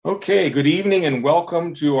Okay, good evening and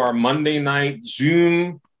welcome to our Monday night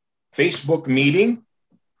Zoom Facebook meeting.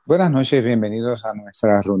 Buenas noches, bienvenidos a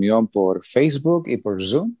nuestra reunión por Facebook y por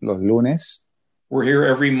Zoom los lunes. We're here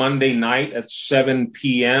every Monday night at 7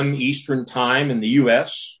 p.m. Eastern Time in the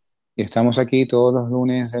U.S. Y estamos aquí todos los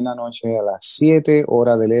lunes en la noche a las 7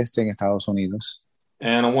 horas del este en Estados Unidos.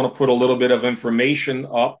 And I want to put a little bit of information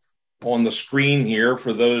up on the screen here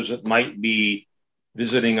for those that might be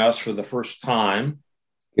visiting us for the first time.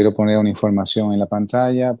 Quiero poner una información en la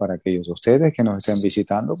pantalla para aquellos de ustedes que nos estén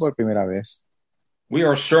visitando por primera vez. We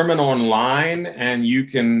are Sermon Online, and you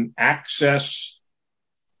can access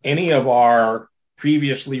any of our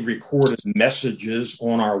previously recorded messages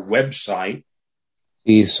on our website.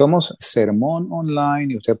 Y somos Sermón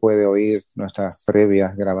Online y usted puede oír nuestras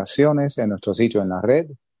previas grabaciones en nuestro sitio en la red.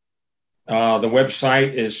 The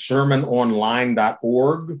website is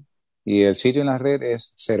sermononline.org. Y el sitio en la red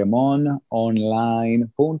es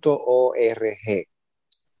sermononline.org.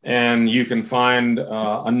 And you can find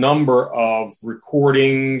a number of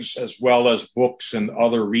recordings as well as books and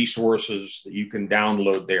other resources that you can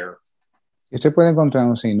download there. Y usted puede encontrar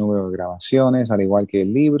un sinnúmero de grabaciones, al igual que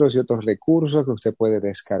libros y otros recursos que usted puede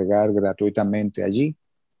descargar gratuitamente allí.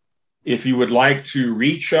 If you would like to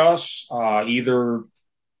reach us, either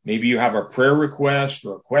maybe you have a prayer request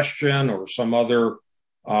or a question or some other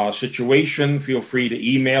situation, feel free to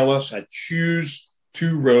email us at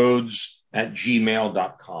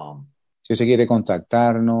choose2roads@gmail.com. Si usted quiere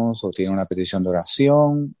contactarnos o tiene una petición de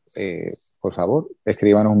oración, por favor,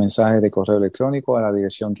 escríbanos un mensaje de correo electrónico a la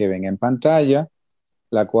dirección que ven en pantalla,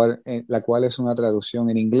 la cual es una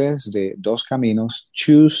traducción en inglés de Dos Caminos,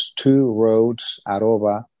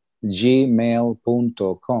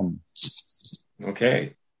 choose2roads@gmail.com.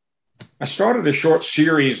 Okay. I started a short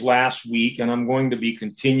series last week, and I'm going to be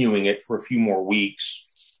continuing it for a few more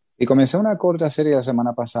weeks. Y comencé una corta serie la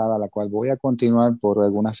semana pasada, la cual voy a continuar por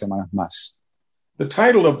algunas semanas más. The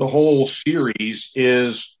title of the whole series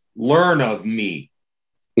is Learn of Me.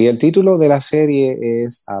 Y el título de la serie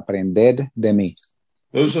es Aprended de mí.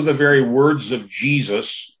 Those are the very words of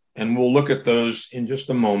Jesus, and we'll look at those in just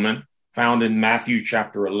a moment, found in Matthew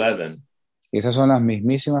chapter 11. Y esas son las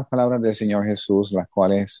mismísimas palabras del Señor Jesús, las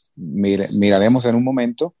cuales miraremos en un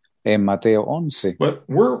momento en Mateo 11. But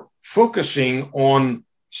we're focusing on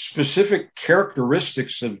specific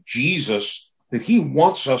characteristics of Jesus that he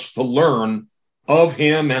wants us to learn of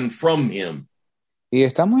him and from him. Y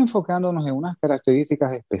estamos enfocándonos en unas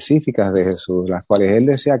características específicas de Jesús, las cuales Él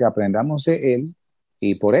desea que aprendamos de Él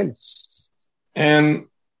y por Él. And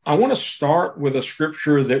I want to start with a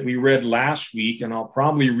scripture that we read last week, and I'll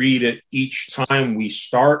probably read it each time we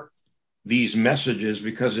start these messages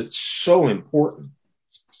because it's so important.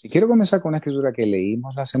 Y quiero comenzar con una escritura que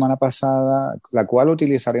leímos la semana pasada, la cual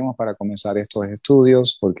utilizaremos para comenzar estos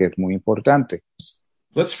estudios porque es muy importante.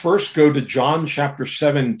 Let's first go to John chapter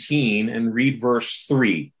 17 and read verse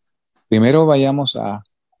 3. Primero vayamos a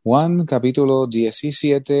Juan capítulo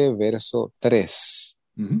 17, verso 3.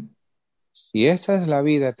 Mm-hmm. Y esta es la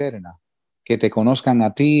vida eterna, que te conozcan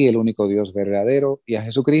a ti, el único Dios verdadero, y a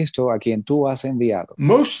Jesucristo, a quien tú has enviado.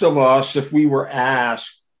 Most of us, if we were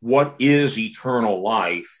asked, what is eternal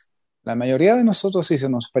life? La mayoría de nosotros, si se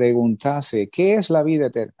nos preguntase, ¿qué es la vida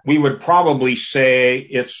eterna? We would probably say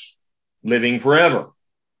it's living forever.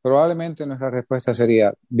 Probablemente nuestra respuesta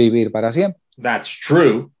sería vivir para siempre. That's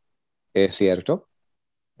true. Es cierto.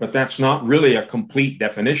 But that's not really a complete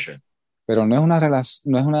definition. Pero no es una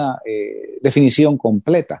definición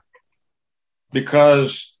completa.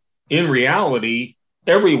 Because in reality,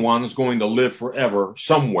 everyone's going to live forever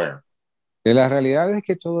somewhere. De la realidad es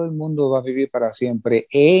que todo el mundo va a vivir para siempre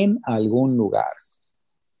en algún lugar.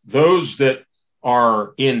 Those that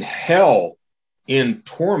are in hell, in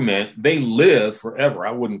torment, they live forever.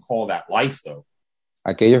 I wouldn't call that life, though.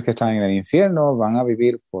 Aquellos que están en el infierno van a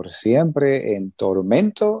vivir por siempre en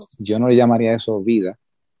tormento. Yo no le llamaría eso vida.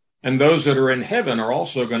 And those that are in heaven are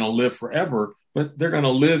also going to live forever, but they're going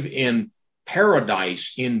to live in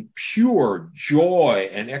paradise, in pure joy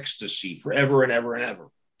and ecstasy forever and ever and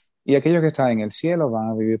ever. Y aquellos que están en el cielo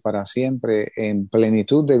van a vivir para siempre en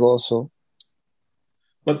plenitud de gozo.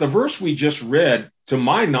 But the verse we just read, to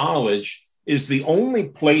my knowledge, is the only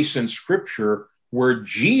place in Scripture where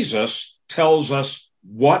Jesus tells us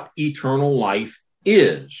what eternal life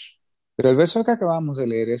is. Pero el verso que acabamos de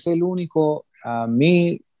leer es el único a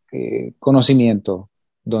mi conocimiento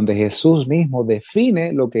donde Jesús mismo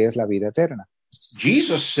define lo que es la vida eterna.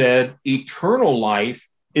 Jesus said eternal life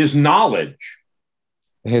is knowledge.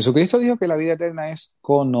 Jesucristo dijo que la vida eterna es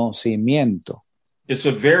conocimiento. It's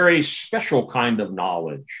a very special kind of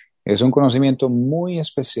knowledge. Es un conocimiento muy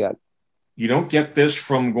especial. You don't get this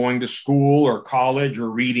from going to school or college or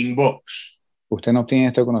reading books. Usted no obtiene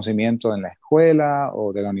este conocimiento en la escuela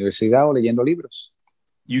o de la universidad o leyendo libros.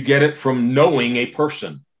 You get it from knowing a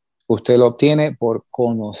person. Usted lo obtiene por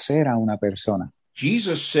conocer a una persona.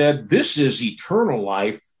 Jesus said, this is eternal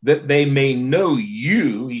life, that they may know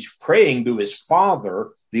you. He's praying to his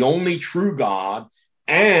Father, the only true God,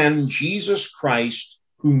 and Jesus Christ,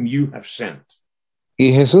 whom you have sent.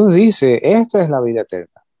 Y Jesús dice, esta es la vida eterna,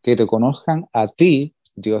 que te conozcan a ti,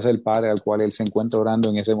 Dios el Padre, al cual él se encuentra orando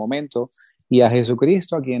en ese momento, y a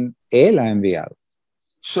Jesucristo, a quien él ha enviado.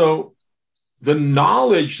 So the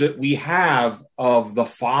knowledge that we have of the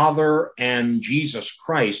Father and Jesus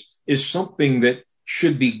Christ is something that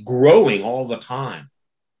should be growing all the time.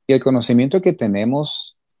 Y el conocimiento que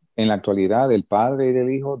tenemos en la actualidad del Padre y del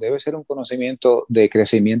Hijo debe ser un conocimiento de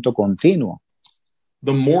crecimiento continuo.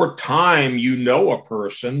 The more time you know a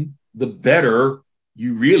person, the better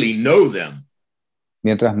you really know them.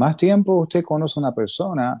 Mientras más tiempo usted conoce a una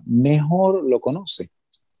persona, mejor lo conoce.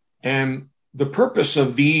 And the purpose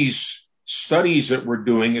of these studies that we're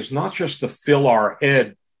doing is not just to fill our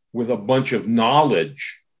head with a bunch of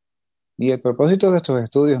knowledge. Y el propósito de estos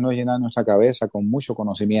estudios no es llenar nuestra cabeza con mucho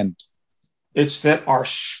conocimiento. It's that our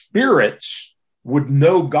spirits would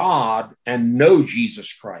know God and know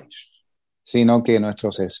Jesus Christ. Sino que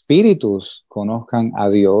nuestros espíritus conozcan a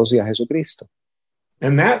Dios y a Jesucristo.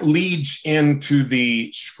 And that leads into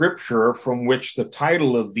the scripture from which the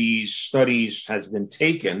title of these studies has been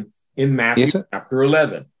taken in Matthew chapter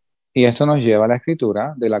 11. Y esto nos lleva a la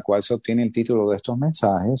escritura de la cual se obtiene el título de estos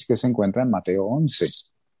mensajes que se encuentra en Mateo 11.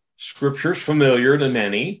 Scripture's familiar to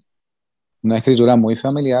many. Una escritura muy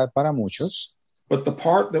familiar para muchos. But the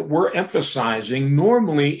part that we're emphasizing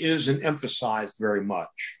normally isn't emphasized very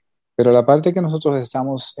much. Pero la parte que nosotros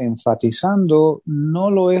estamos enfatizando no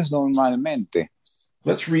lo es normalmente.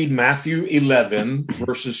 Let's read Matthew 11,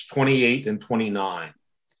 verses 28 and 29.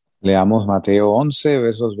 Leamos Mateo 11,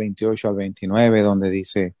 versos 28 al 29, donde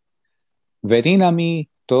dice, venid a mí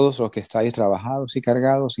todos los que estáis trabajados y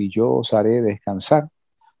cargados, y yo os haré descansar.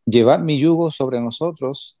 Llevad mi yugo sobre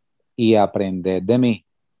nosotros y aprended de mí,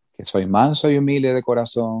 que soy manso y humilde de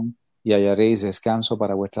corazón, y hallaréis descanso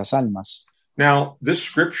para vuestras almas. Now, this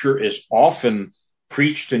scripture is often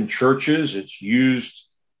preached in churches. It's used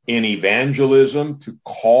in evangelism to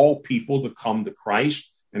call people to come to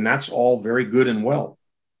Christ, and that's all very good and well.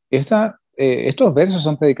 Estos versos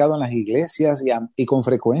son predicados en las iglesias y con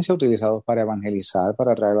frecuencia utilizados para evangelizar,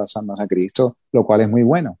 para traer a las almas a Cristo, lo cual es muy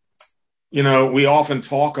bueno. You know, we often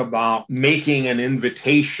talk about making an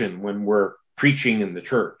invitation when we're preaching in the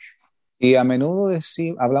church. Y a menudo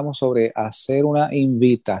hablamos sobre hacer una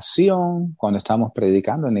invitación cuando estamos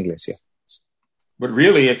predicando en la iglesia. But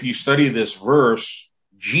really, if you study this verse,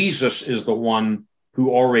 Jesus is the one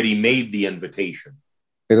who already made the invitation.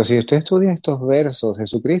 Pero si usted estudia estos versos,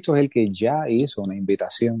 Jesucristo es el que ya hizo una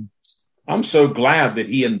invitación. I'm so glad that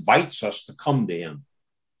he invites us to come to him.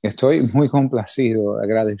 Estoy muy complacido,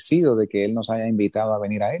 agradecido de que él nos haya invitado a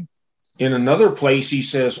venir a él. In another place, he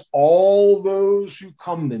says, all those who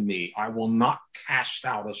come to me, I will not cast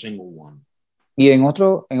out a single one. Y en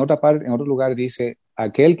otro lugar dice,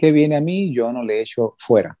 aquel que viene a mí, yo no le echo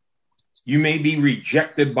fuera. You may be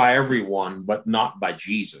rejected by everyone, but not by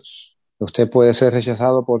Jesus. Usted puede ser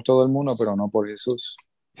rechazado por todo el mundo, pero no por Jesús.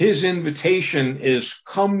 His invitation is,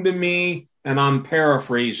 come to me, and I'm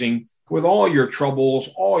paraphrasing, with all your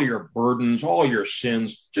troubles, all your burdens, all your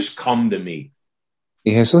sins, just come to me.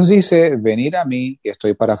 Y Jesús dice, venid a mí, y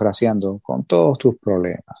estoy parafraseando, con todos tus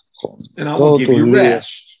problemas, con And I will todos give tus you líos,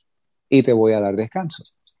 rest. y te voy a dar descanso.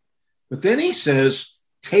 But then he says,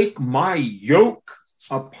 take my yoke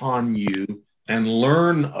upon you and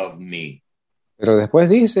learn of me. Pero después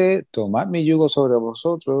dice, tomad mi yugo sobre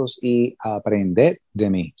vosotros y aprended de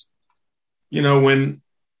mí. You know, when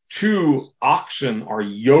two oxen are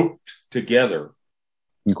yoked together,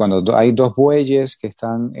 Y cuando hay dos bueyes que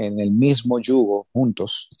están en el mismo yugo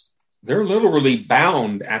juntos, they're literally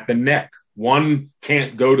bound at the neck. One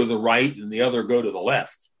can't go to the right and the other go to the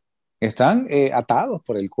left. están atados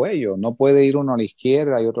por el cuello. No puede ir uno a la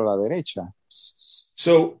izquierda y otro a la derecha.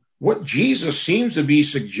 So what Jesus seems to be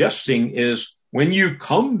suggesting is, when you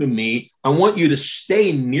come to me, I want you to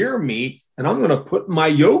stay near me, and I'm going to put my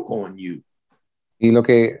yoke on you. Y lo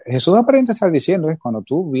que Jesús aparenta estar diciendo es, cuando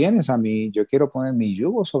tú vienes a mí, yo quiero poner mi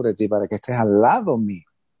yugo sobre ti para que estés al lado mío.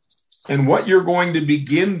 And what you're going to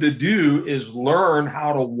begin to do is learn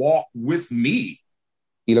how to walk with me.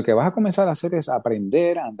 Y lo que vas a comenzar a hacer es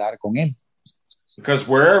aprender a andar con él. Because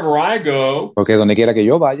wherever I go, Porque donde quiera que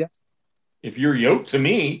yo vaya, if you're yoked to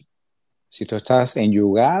me, si tú estás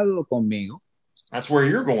enyugado conmigo, that's where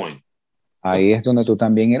you're going. ahí es donde tú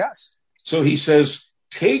también irás. So he says,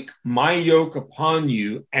 take my yoke upon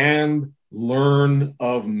you and learn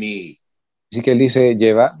of me. Así que él dice,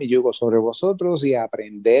 llevad mi yugo sobre vosotros y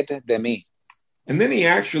aprended de mí. And then he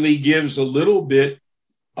actually gives a little bit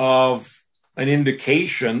of an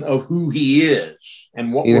indication of who he is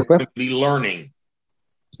and what Y we're después, going to be learning.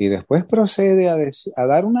 y después procede a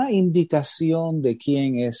dar una indicación de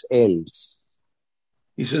quién es él.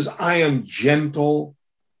 He says, I am gentle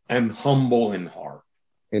and humble in heart.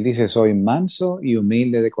 Él dice, soy manso y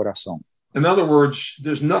humilde de corazón. In other words,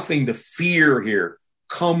 there's nothing to fear here.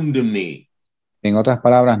 Come to me. En otras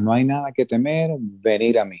palabras, no hay nada que temer,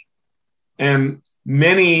 venir a mí. And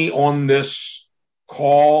many on this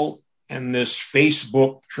call and this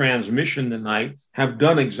Facebook transmission tonight have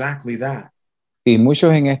done exactly that. Y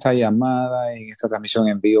muchos en esta llamada, en esta transmisión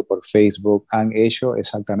en vivo por Facebook, han hecho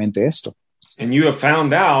exactamente esto. And you have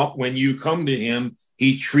found out when you come to him,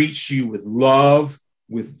 he treats you with love,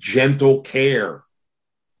 with gentle care.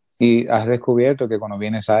 Y has descubierto que cuando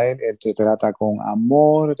vienes a él te trata con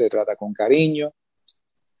amor, te trata con cariño.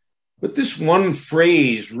 But this one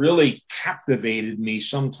phrase really captivated me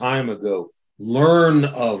some time ago. Learn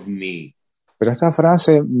of me. Pero esta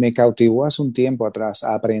frase me cautivó hace un tiempo atrás.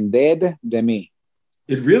 Aprended de mí.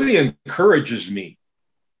 It really encourages me.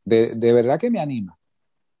 De verdad que me anima.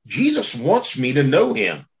 Jesus wants me to know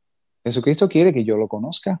him. Jesucristo quiere que yo lo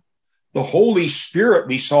conozca. The Holy Spirit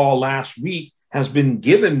we saw last week has been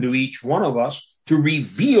given to each one of us to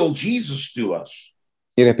reveal Jesus to us.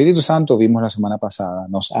 Y el Espíritu Santo, vimos la semana pasada,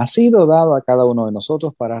 nos ha sido dado a cada uno de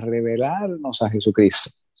nosotros para revelarnos a Jesucristo.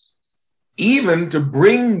 Even to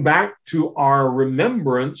bring back to our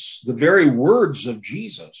remembrance the very words of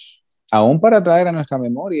Jesus. Aún para traer a nuestra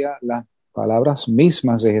memoria las palabras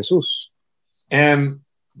mismas de Jesús. And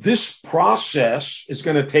this process is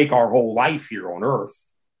going to take our whole life here on earth.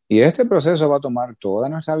 Y este proceso va a tomar toda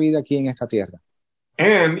nuestra vida aquí en esta tierra.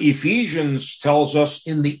 And Ephesians tells us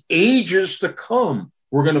in the ages to come,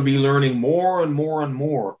 we're going to be learning more and more and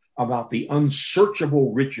more about the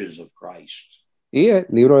unsearchable riches of Christ. Y el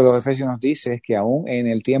libro de los Efesios nos dice que aún en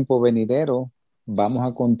el tiempo venidero vamos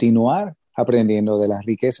a continuar aprendiendo de las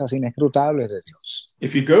riquezas inescrutables de Dios.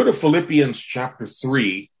 If you go to Philippians chapter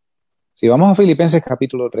 3, Si vamos a Filipenses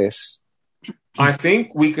capítulo 3, I think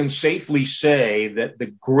we can safely say that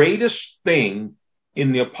the greatest thing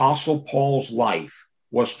in the Apostle Paul's life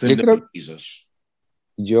was to know Jesus.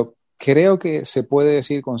 Yo creo que se puede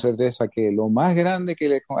decir con certeza que lo más grande que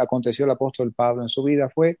le aconteció al apóstol Pablo en su vida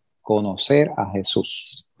fue conocer a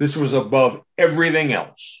Jesús. This was above everything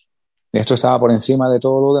else. Esto estaba por encima de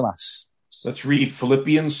todo lo demás. Let's read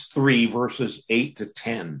Philippians 3, verses 8 to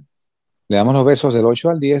 10. Leamos los versos del 8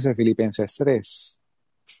 al 10 de Filipenses 3.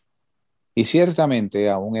 Y ciertamente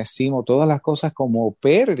aún estimo todas las cosas como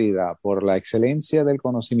pérdida por la excelencia del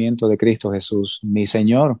conocimiento de Cristo Jesús, mi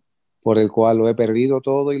Señor, por el cual lo he perdido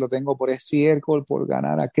todo y lo tengo por estiércol por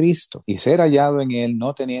ganar a Cristo y ser hallado en él,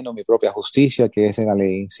 no teniendo mi propia justicia que es de la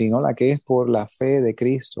ley, sino la que es por la fe de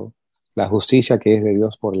Cristo, la justicia que es de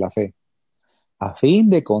Dios por la fe, a fin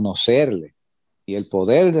de conocerle y el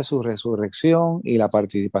poder de su resurrección y la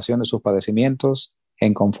participación de sus padecimientos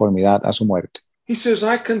en conformidad a su muerte. He says,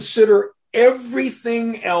 I consider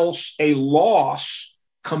everything else a loss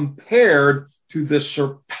compared to the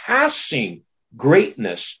surpassing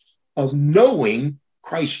greatness of knowing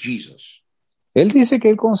Christ Jesus. Él dice que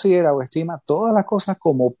él considera o estima todas las cosas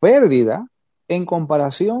como pérdida en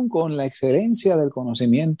comparación con la excelencia del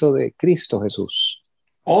conocimiento de Cristo Jesús.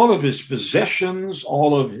 All of his possessions,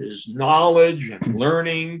 all of his knowledge and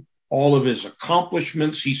learning, all of his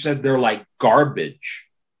accomplishments, he said they're like garbage.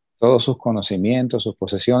 Todos sus conocimientos, sus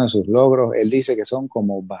posesiones, sus logros, él dice que son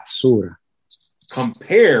como basura.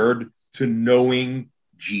 Compared to knowing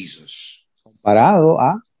Jesus. Comparado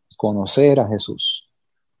a conocer a Jesús.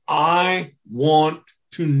 I want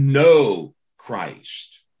to know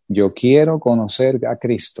Christ. Yo quiero conocer a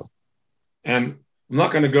Cristo. And I'm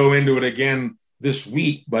not going to go into it again this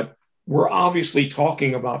week, but we're obviously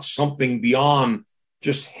talking about something beyond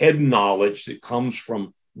just head knowledge that comes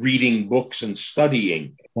from reading books and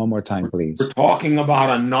studying. One more time, please. We're talking about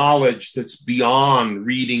a knowledge that's beyond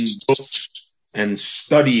reading books and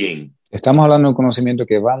studying. Estamos hablando de un conocimiento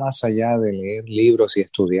que va más allá de leer libros y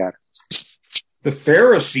estudiar. The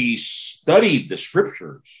Pharisees studied the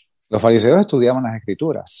scriptures, Los fariseos estudiaban las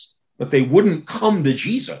escrituras, but they wouldn't come to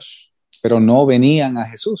Jesus. pero no venían a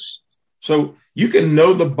Jesús. So you can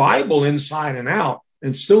know the Bible inside and out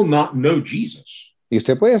and still not know Jesus. Y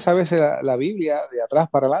usted puede saberse la Biblia de atrás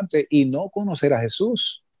para adelante y no conocer a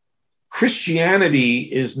Jesús. Christianity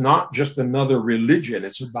is not just another religion.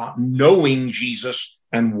 It's about knowing Jesus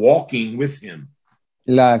and walking with him.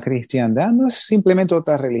 La cristiandad no es simplemente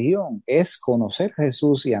otra religión, es conocer a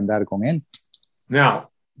Jesús y andar con él. Now,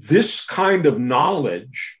 this kind of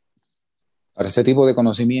knowledge Ahora, este tipo de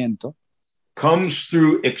conocimiento comes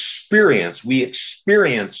through experience. We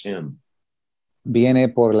experience him. viene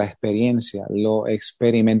por la experiencia, lo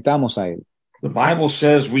experimentamos a él. The Bible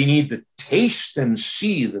says we need to taste and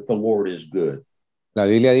see that the Lord is good. La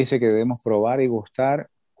Biblia dice que debemos probar y gustar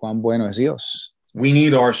cuán bueno es Dios. We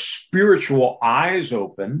need our spiritual eyes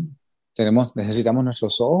open, Necesitamos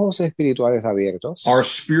nuestros ojos espirituales abiertos, our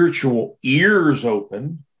spiritual ears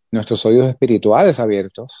open. nuestros oídos espirituales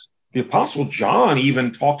abiertos. The Apostle John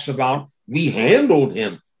even talks about we handled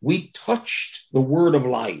him. We touched the word of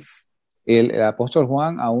life. El apóstol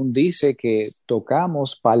Juan aún dice que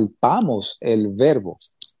tocamos, palpamos el verbo.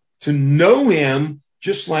 To know him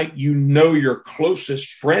just like you know your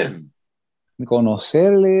closest friend.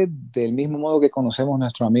 Conocerle del mismo modo que conocemos a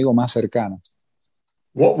nuestro amigo más cercano.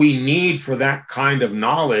 What we need for that kind of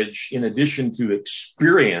knowledge, in addition to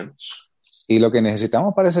experience, Y lo que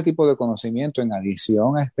necesitamos para ese tipo de conocimiento, en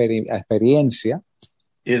adición a experiencia,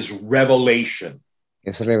 is revelation.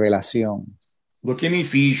 es revelación. Look in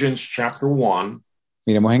Ephesians chapter 1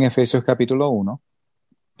 Miremos en Efesios capítulo 1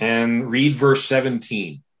 and read verse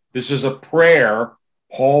 17. This is a prayer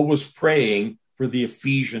Paul was praying for the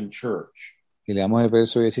Ephesian church. y leamos el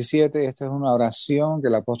verso 17. Esta es una oración que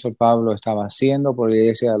el apóstol Pablo estaba haciendo por la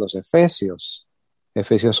iglesia de los Efesios.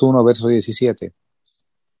 Efesios 1, verso 17.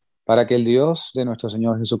 Para que el Dios de nuestro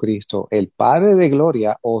Señor Jesucristo, el Padre de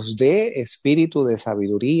gloria, os dé espíritu de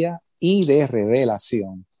sabiduría y de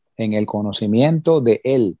revelación en el conocimiento de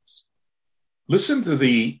Él. Listen to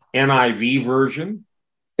the NIV version.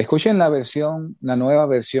 Escuchen la nueva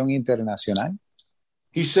versión internacional.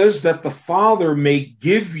 He says that the Father may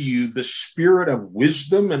give you the spirit of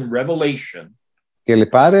wisdom and revelation, Que el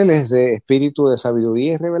Padre les dé espíritu de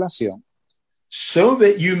sabiduría y revelación, so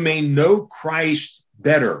that you may know Christ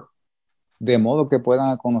better. de modo que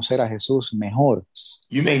puedan conocer a Jesús mejor.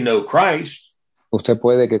 You may know Christ. Usted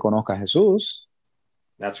puede que conozca a Jesús,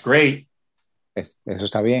 That's great. eso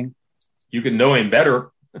está bien. You can know him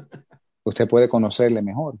better. Usted puede conocerle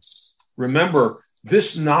mejor. Remember,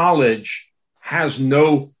 this knowledge has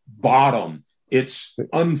no bottom. It's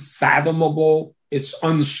unfathomable. It's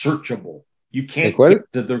unsearchable. You can't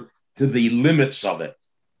get to the limits of it.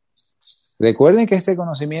 Recuerden que este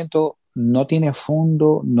conocimiento no tiene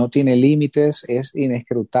fondo, no tiene límites, es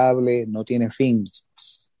inescrutable, no tiene fin.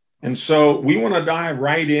 And so we want to dive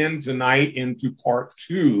right in tonight into part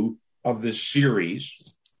 2 of this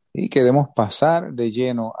series. Y queremos pasar de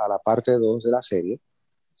lleno a la parte 2 de la serie.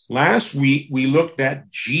 Last week, we looked at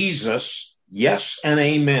Jesus, yes and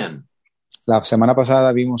amen. La semana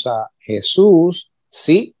pasada vimos a Jesús,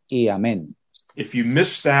 sí y amén. If you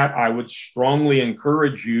missed that, I would strongly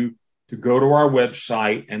encourage you to go to our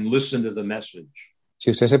website and listen to the message. Si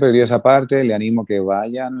usted se perdió esa parte, le animo que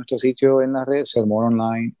vaya a nuestro sitio en la red, Sermón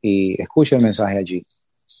Online, y escuche el mensaje allí.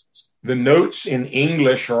 The notes in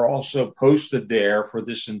English are also posted there for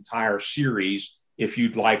this entire series if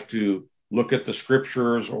you'd like to look at the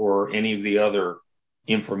scriptures or any of the other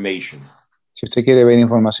information. Si usted quiere ver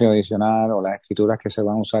información adicional o las escrituras que se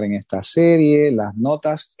van a usar en esta serie, las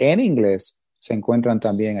notas en inglés se encuentran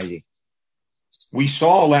también allí. We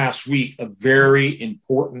saw last week a very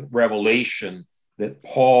important revelation that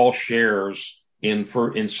Paul shares in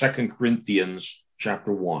 2 Corinthians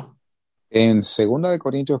chapter 1. En 2 de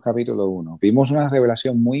Corintios capítulo 1 vimos una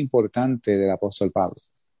revelación muy importante del apóstol Pablo.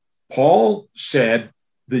 Paul said,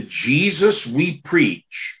 the Jesus we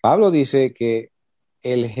preach Pablo dice que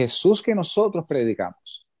el Jesús que nosotros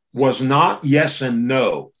predicamos was not yes and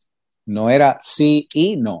no. no era sí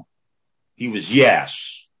y no. He was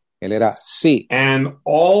yes. Él era sí. And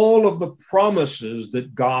all of the promises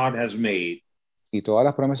that God has made, Y todas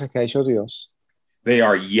las promesas que ha hecho Dios they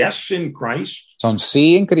are yes in Christ son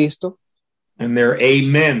sí en Cristo and they're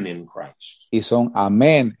amen in Christ. y son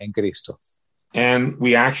amén en Cristo. And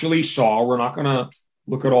we actually saw, we're not going to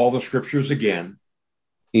look at all the scriptures again.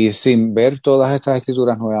 Y sin ver todas estas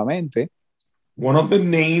escrituras nuevamente, One of the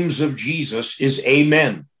names of Jesus is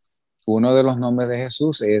amen. uno de los nombres de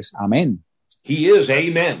Jesús es amén. He is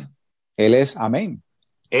amen. Él es amén.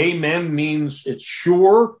 Amen means it's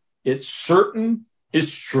sure, it's certain,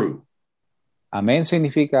 it's true. Amén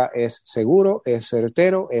significa es seguro, es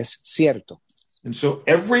certero, es cierto. And so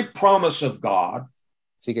every promise of God,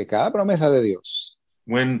 Así que cada promesa de Dios,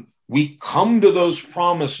 when we come to those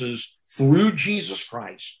promises through Jesus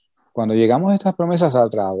Christ, cuando llegamos a estas promesas a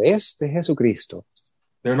través de Jesucristo,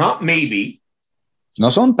 they're not maybe,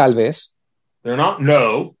 no son tal vez, they're not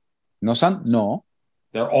no, no son no,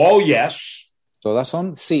 They're all yes. Todas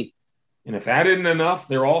son sí. And if that isn't enough,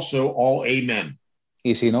 they're also all amen.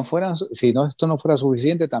 Y si esto no fuera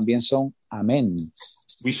suficiente, también son amén.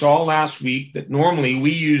 We saw last week that normally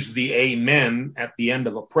we use the amen at the end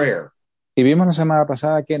of a prayer. Y vimos la semana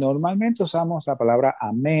pasada que normalmente usamos la palabra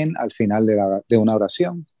amén al final de una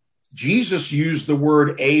oración. Jesus used the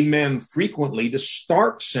word amen frequently to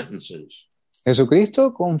start sentences.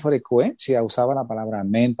 Jesucristo con frecuencia usaba la palabra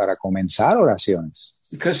amén para comenzar oraciones.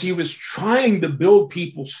 Because he was trying to build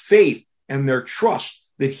people's faith and their trust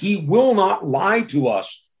that he will not lie to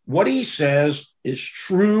us. What he says is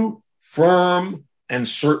true, firm, and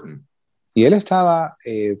certain. Y él estaba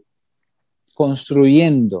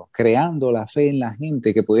construyendo, creando la fe en la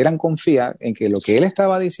gente que pudieran confiar en que lo que él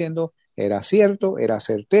estaba diciendo era cierto, era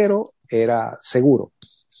certero, era seguro.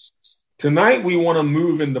 Tonight we want to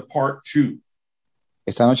move into part 2.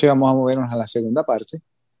 Esta noche vamos a movernos a la segunda parte.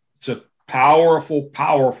 It's a powerful,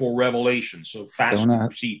 powerful revelation. So fasten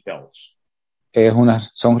your seatbelts.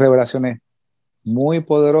 Son revelaciones muy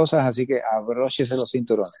poderosas, así que abróchese los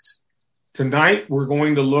cinturones. Tonight we're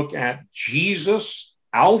going to look at Jesus,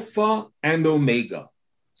 Alpha and Omega.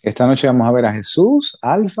 Esta noche vamos a ver a Jesús,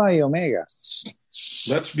 Alfa y Omega.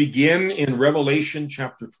 Let's begin in Revelation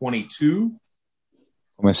chapter 22.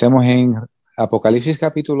 Comencemos en Apocalipsis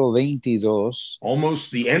capítulo 22.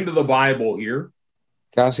 Almost the end of the Bible here.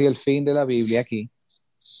 Casi el fin de la Biblia aquí.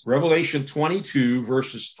 Revelation 22,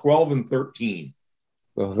 verses 12 and 13.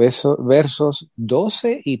 Los versos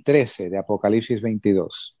 12 y 13 de Apocalipsis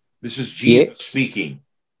 22. This is Jesus speaking.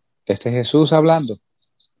 Este es Jesús hablando.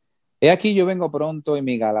 He aquí yo vengo pronto y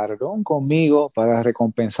mi galardón conmigo para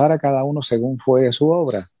recompensar a cada uno según fue su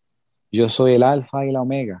obra. Yo soy el Alfa y la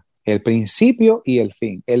Omega, el principio y el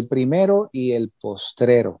fin, el primero y el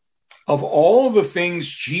postrero. Of all the things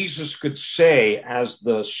Jesus could say as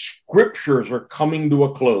the scriptures are coming to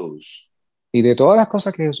a close, Y de todas las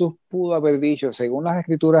cosas que Jesús pudo haber dicho, según las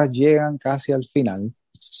escrituras llegan casi al final,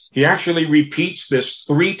 he actually repeats this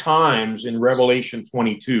 3 times in Revelation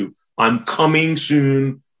 22. I'm coming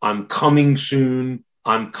soon, I'm coming soon,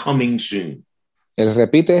 I'm coming soon. Él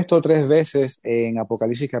repite esto 3 veces en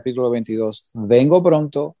Apocalipsis capítulo 22. Vengo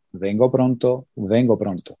pronto, vengo pronto, vengo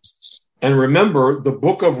pronto. And remember, the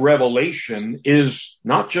book of Revelation is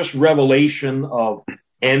not just revelation of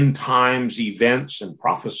end times events and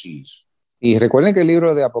prophecies. Y recuerden que el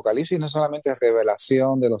libro de Apocalipsis no solamente es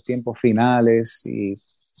revelación de los tiempos finales y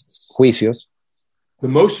juicios. The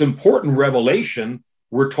most important revelation,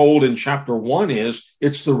 we're told in chapter 1, is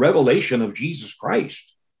it's the revelation of Jesus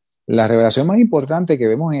Christ. La revelación más importante que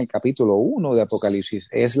vemos en el capítulo 1 de Apocalipsis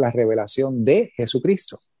es la revelación de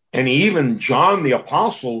Jesucristo. And even John the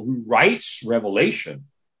Apostle, who writes Revelation,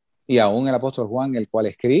 Y aún el apóstol Juan, el cual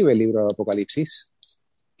escribe el libro de Apocalipsis,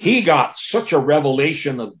 he got such a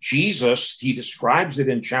revelation of Jesus, he describes it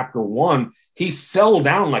in chapter 1, he fell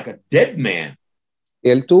down like a dead man.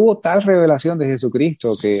 él tuvo tal revelación de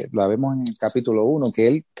Jesucristo que la vemos en el capítulo 1, que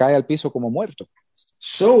él cae al piso como muerto.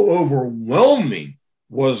 So overwhelming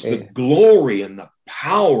was the glory and the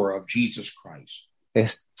power of Jesus Christ.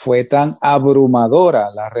 Fue tan abrumadora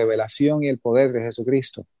la revelación y el poder de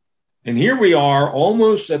Jesucristo. And here we are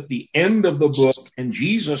almost at the end of the book, and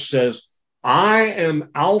Jesus says, I am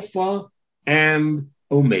Alpha and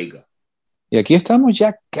Omega. Y aquí estamos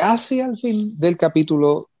ya casi al fin del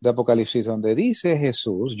capítulo de Apocalipsis, donde dice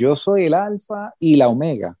Jesús, yo soy el Alfa y la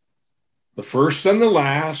Omega. The first and the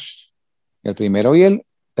last. El primero y el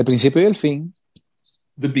principio y el fin.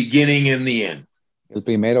 The beginning and the end. El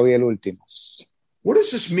primero y el último. What does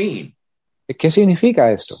this mean? ¿Qué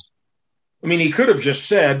significa esto? I mean, he could have just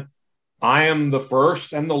said, I am the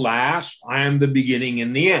first and the last, I am the beginning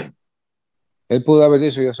and the end. Él pudo haber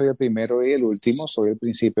dicho, yo soy el primero y el último, soy el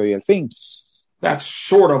principio y el fin. That's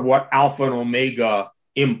sort of what Alpha and Omega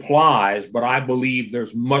implies, but I believe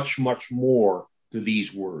there's much, much more to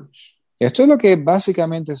these words. Esto es lo que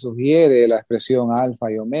básicamente sugiere la expresión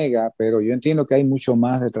alfa y omega, pero yo entiendo que hay mucho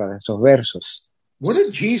más detrás de estos versos. What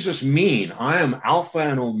did Jesus mean? I am Alpha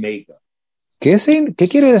and Omega. ¿Qué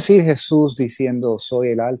quiere decir Jesús diciendo soy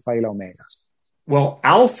el alfa y la omega? Well,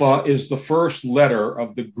 Alpha is the first letter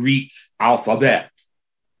of the Greek alphabet.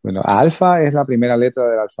 Bueno, alfa es la primera letra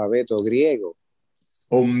del alfabeto griego.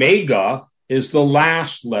 Omega is the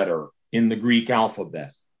last letter in the Greek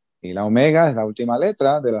alphabet. Y la omega es la última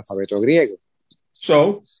letra del alfabeto griego.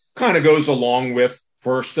 So, kind of goes along with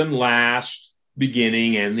first and last,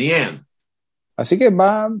 beginning and the end. Así que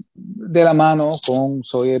va de la mano con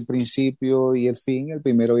soy el principio y el fin, el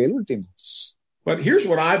primero y el último. But here's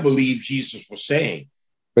what I believe Jesus was saying.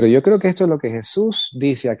 Pero yo creo que esto es lo que Jesús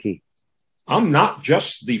dice aquí. I'm not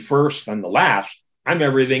just the first and the last. I'm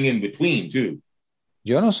everything in between too.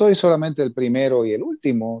 Yo no soy solamente el primero y el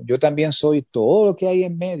último, yo también soy todo lo que hay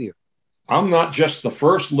en medio. I'm not just the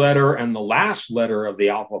first letter and the last letter of the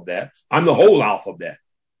alphabet. I'm the whole alphabet.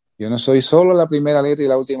 Yo no soy solo la primera letra y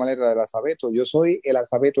la última letra del alfabeto, yo soy el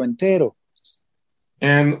alfabeto entero.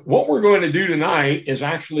 And what we're going to do tonight is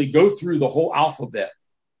actually go through the whole alphabet.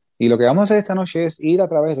 Y lo que vamos a hacer esta noche es ir a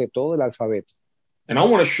través de todo el alfabeto. And I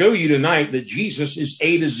want to show you tonight that Jesus is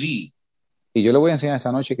A to Z. Y yo le voy a enseñar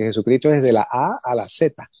esta noche que Jesucristo es de la A a la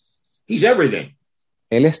Z. He's everything.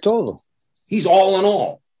 Él es todo. He's all in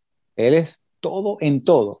all. Él es todo en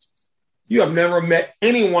todo. You have never met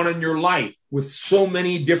anyone in your life with so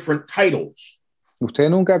many different titles. Usted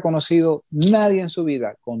nunca ha conocido nadie en su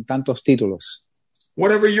vida con tantos títulos.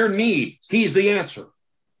 Whatever your need, he's the answer.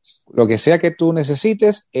 Lo que sea que tú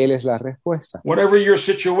necesites, Él es la respuesta. Whatever your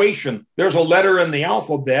situation, there's a letter in the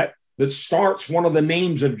alphabet that starts one of the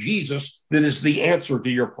names of Jesus that is the answer to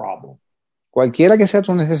your problem. Cualquiera que sea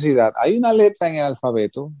tu necesidad, hay una letra en el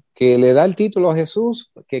alfabeto que le da el título a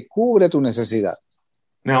Jesús que cubre tu necesidad.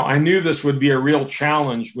 Now, I knew this would be a real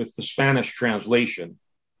challenge with the Spanish translation.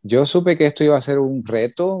 Yo supe que esto iba a ser un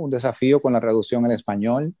reto, un desafío con la traducción en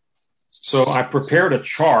español. So I prepared a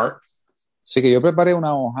chart Así que yo preparé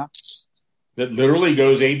una hoja that literally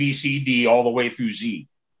goes A, B, C, D all the way through Z.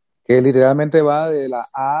 que literalmente va de la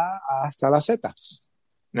A hasta la Z.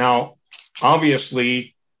 Now,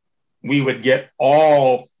 obviously, we would get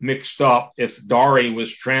all mixed up if Dari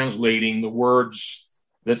was translating the words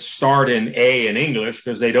that start in A in English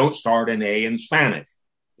because they don't start in A in Spanish.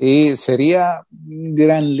 Y sería un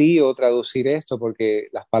gran lío traducir esto porque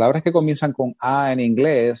las palabras que comienzan con A en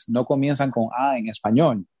inglés no comienzan con A en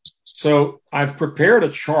español. So I've prepared a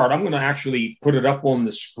chart. I'm going to actually put it up on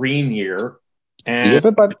the screen here. Y yo And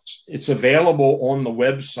preparé, it's available on the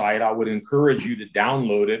website. I would encourage you to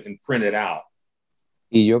download it and print it out.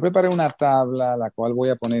 una tabla, la cual voy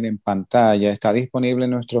a poner en pantalla. Está disponible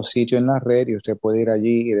en nuestro sitio en la red y usted puede ir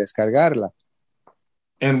allí y descargarla.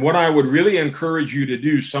 And what I would really encourage you to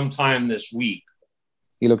do sometime this week,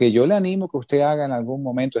 Y lo que yo le animo que usted haga en algún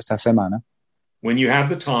momento esta semana, when you have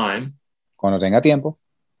the time, cuando tenga tiempo,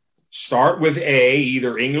 start with A,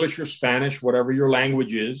 either English or Spanish, whatever your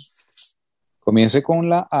language is, comience con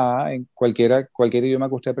la A en cualquier idioma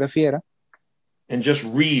que usted prefiera and just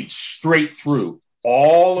read straight through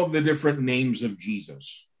all of the different names of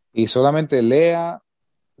Jesus. y solamente lea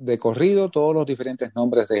de corrido todos los diferentes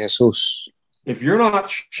nombres de Jesús. If you're not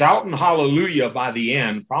shouting hallelujah by the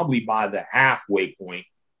end, probably by the halfway point,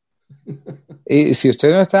 Y si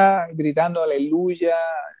usted no está gritando aleluya,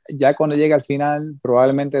 ya cuando llega al final,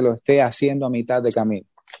 probablemente lo esté haciendo a mitad de camino.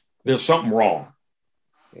 there's something wrong.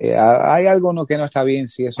 Hay algo que no está bien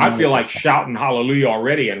si eso I no feel le like pasa. shouting hallelujah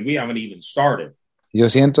already, and we haven't even started. Yo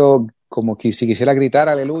siento como que si quisiera gritar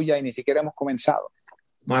aleluya y ni siquiera hemos comenzado.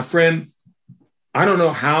 My friend, I don't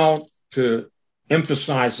know how to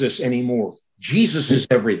emphasize this anymore. Jesus is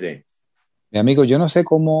everything. Mi amigo, yo no sé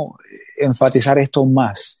cómo enfatizar esto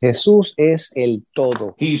más. Jesús es el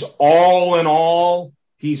todo. He's all in all.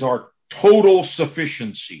 He's our total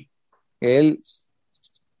sufficiency. Él,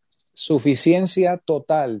 suficiencia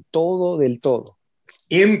total, todo del todo.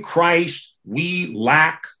 In Christ, we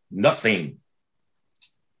lack nothing.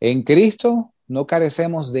 En Cristo no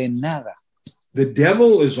carecemos de nada. The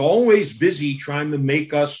devil is always busy trying to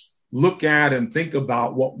make us look at and think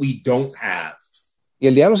about what we don't have. Y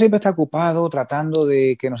el diablo siempre está ocupado tratando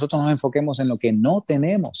de que nosotros nos enfoquemos en lo que no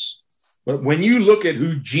tenemos. But when you look at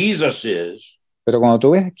who Jesus is, Pero cuando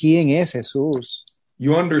tú ves quién es Jesús,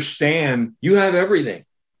 you understand you have everything.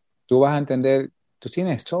 tú vas a entender, tú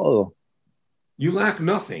tienes todo. You lack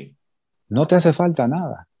nothing. No te hace falta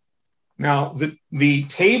nada. Now, the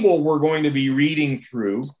table we're going to be reading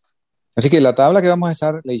through, Así que la tabla que vamos a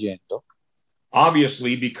estar leyendo,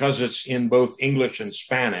 obviously, because it's in both English and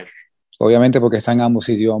Spanish, obviamente porque está en ambos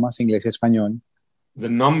idiomas, inglés y español, the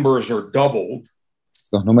numbers are doubled,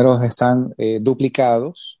 los números están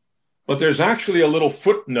duplicados, but there's actually a little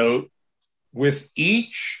footnote with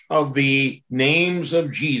each of the names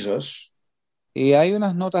of Jesus, y hay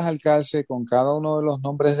unas notas al calce con cada uno de los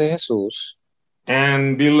nombres de Jesús,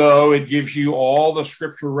 and below it gives you all the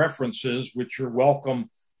scripture references, which you're welcome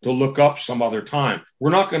to look up some other time. We're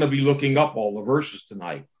not going to be looking up all the verses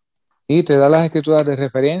tonight. y te da las escrituras de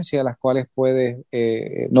referencia, las cuales puedes,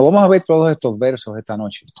 no vamos a ver todos estos versos esta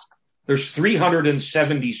noche. There's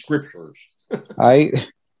 370 scriptures. Hay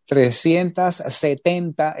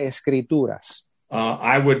 370 escrituras.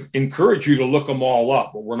 I would encourage you to look them all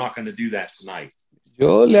up, but we're not going to do that tonight.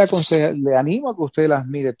 Yo le animo a que usted las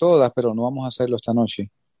mire todas, pero no vamos a hacerlo esta noche.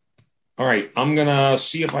 All right, I'm going to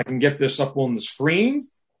see if I can get this up on the screen.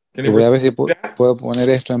 Can Yo voy a ver si everybody, puedo poner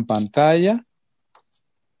esto en pantalla.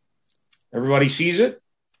 everybody sees it?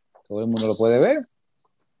 Todo el mundo lo puede ver.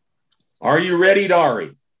 Are you ready,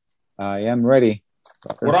 Dari? I am ready.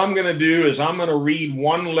 What I'm going to do is I'm going to read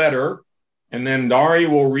one letter, and then Dari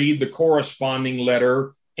will read the corresponding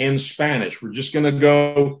letter in Spanish. We're just going to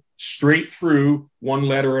go straight through one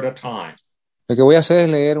letter at a time. Lo que voy a hacer es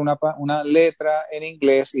leer una letra en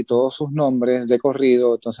inglés y todos sus nombres de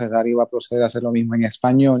corrido. Entonces Dari va a proceder a hacer lo mismo en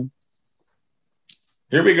español.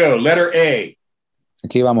 Here we go. Letter A.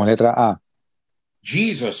 Aquí vamos, letra A.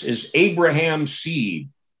 Jesus is Abraham's seed,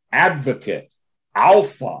 advocate,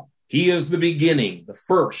 Alpha. He is the beginning, the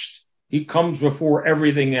first. He comes before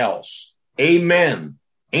everything else. Amen.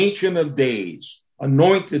 Ancient of days,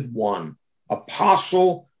 anointed one,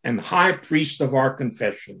 apostle and high priest of our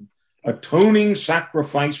confession, atoning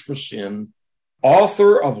sacrifice for sin,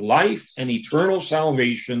 author of life and eternal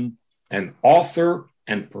salvation, and author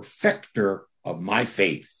and perfecter of my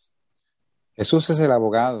faith. Jesús es el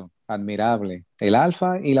abogado, admirable, el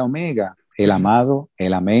alfa y la omega, el amado,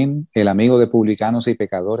 el amén, el amigo de publicanos y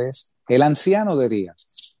pecadores, el anciano de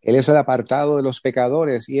días. Él es el apartado de los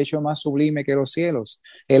pecadores y hecho más sublime que los cielos,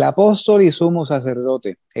 el apóstol y sumo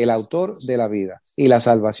sacerdote, el autor de la vida y la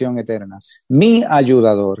salvación eterna, mi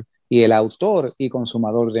ayudador y el autor y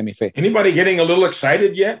consumador de mi fe. Anybody getting a little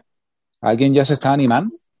excited yet? ¿Alguien ya se está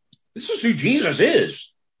animando? This is who Jesus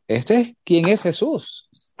is. ¿Quién es Jesús?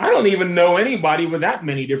 I don't even know anybody with that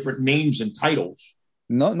many different names and titles.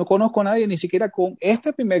 No conozco a nadie ni siquiera con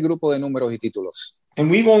este primer grupo de números y títulos. And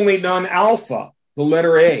we've only done Alpha, the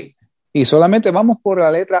letter A. Y solamente vamos por la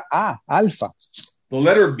letra A, alfa. The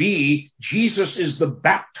letter B, Jesus is the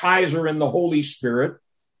baptizer in the Holy Spirit,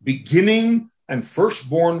 beginning and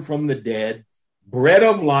firstborn from the dead, bread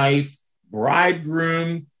of life,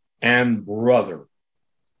 bridegroom, and brother.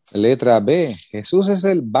 Letra B, Jesús es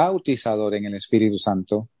el bautizador en el Espíritu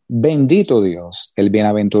Santo. Bendito Dios, el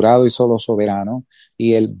bienaventurado y solo soberano,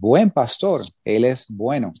 y el buen pastor, Él es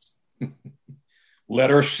bueno.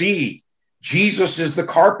 Letter C, Jesus is the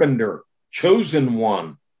carpenter, chosen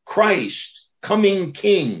one, Christ, coming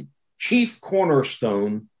King, chief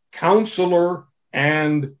cornerstone, counselor,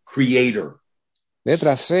 and creator.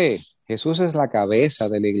 Letra C, Jesús es la cabeza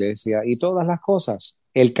de la iglesia y todas las cosas,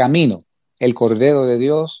 el camino, el Cordero de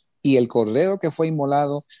Dios y el Cordero que fue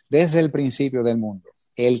inmolado desde el principio del mundo,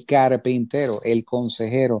 el carpintero, el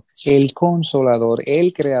consejero, el consolador,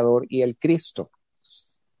 el creador y el Cristo.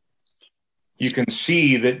 You can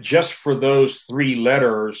see that just for those three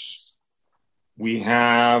letters, we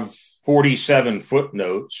have 47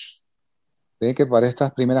 footnotes. Ven que para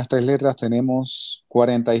estas primeras tres letras tenemos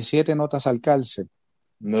 47 notas al calce.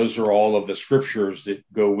 And those are all of the scriptures that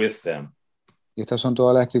go with them. Y estas son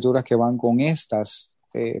todas las escrituras que van con estas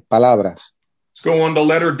palabras. Let's go on to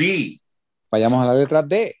letter D. Vayamos a la letra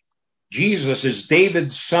D. Jesus is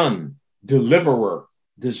David's son, deliverer,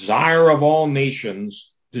 desire of all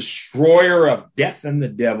nations, destroyer of death and the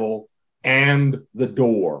devil, and the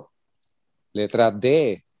door. Letra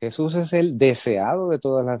D. Jesús es el deseado de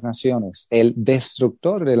todas las naciones, el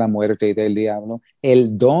destructor de la muerte y del diablo,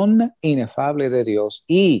 el don inefable de Dios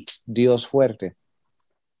y Dios fuerte.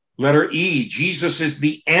 Letter E, Jesus is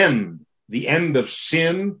the end of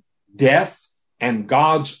sin, death, and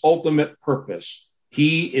God's ultimate purpose.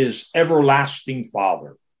 He is everlasting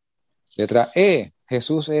Father. Letra E,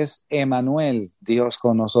 Jesús es Emmanuel, Dios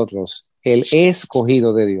con nosotros, el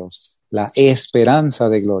escogido de Dios, la esperanza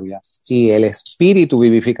de gloria y el espíritu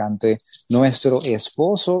vivificante, nuestro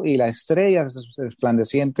esposo y la estrella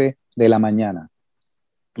resplandeciente de la mañana.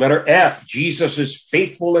 Letter F, Jesus is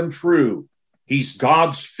faithful and true. He's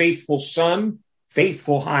God's faithful son,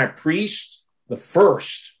 faithful high priest, the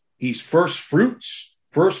first. He's first fruits,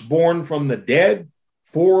 firstborn from the dead,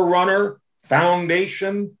 forerunner,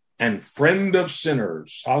 foundation, and friend of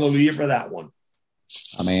sinners. Hallelujah for that one.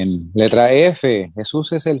 Amén. Letra F.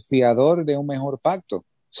 Jesús es el fiador de un mejor pacto.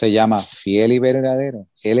 Se llama fiel y verdadero.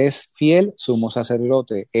 Él es fiel sumo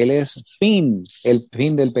sacerdote. Él es el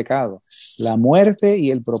fin del pecado, la muerte y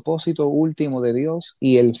el propósito último de Dios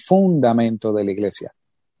y el fundamento de la iglesia.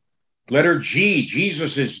 Letter G.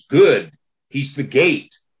 Jesus is good. He's the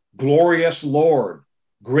gate, glorious Lord,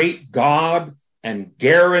 great God, and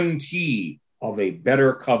guarantee of a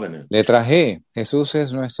better covenant. Letra G. Jesús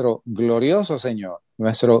es nuestro glorioso Señor,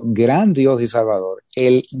 nuestro gran Dios y Salvador,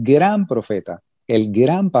 el gran profeta, el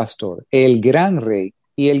gran pastor, el gran rey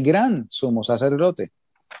y el gran sumo sacerdote.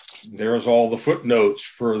 There's all the footnotes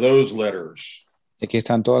for those letters. Aquí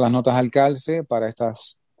están todas las notas al calce para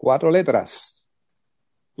estas 4 letras.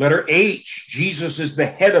 Letter H, Jesus is the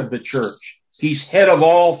head of the church. He's head of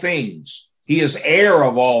all things. He is heir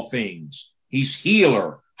of all things. He's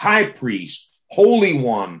healer, high priest, holy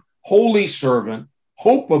one, holy servant,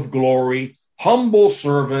 hope of glory, humble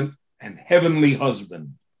servant, and heavenly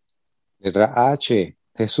husband. Letra H.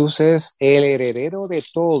 Jesús es el heredero de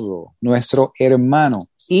todo, nuestro hermano,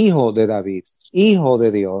 hijo de David, hijo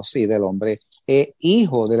de Dios y del hombre, e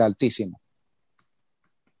hijo del Altísimo.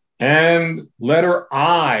 And letter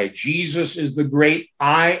I, Jesus is the great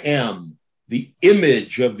I am, the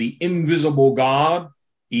image of the invisible God,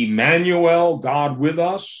 Emmanuel, God with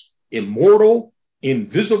us, immortal,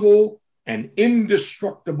 invisible, and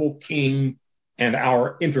indestructible King, and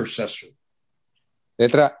our intercessor.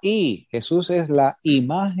 Letra I. Jesús es la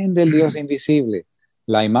imagen del Dios invisible,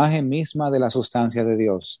 la imagen misma de la sustancia de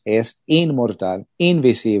Dios. Es inmortal,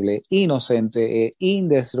 invisible, inocente e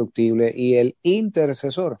indestructible y el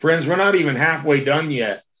intercesor. Friends, we're not even halfway done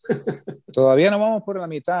yet. Todavía no vamos por la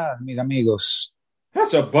mitad, mis amigos.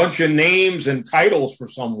 That's a bunch of names and titles for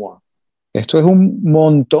someone. Esto es un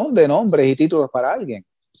montón de nombres y títulos para alguien.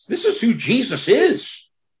 This is who Jesus is.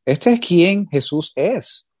 Este es quien Jesús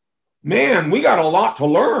es. Man, we got a lot to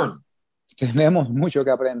learn. Tenemos mucho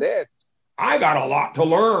que aprender. I got a lot to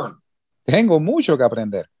learn. Tengo mucho que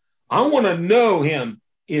aprender. I want to know him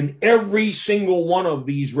in every single one of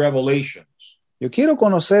these revelations. Yo quiero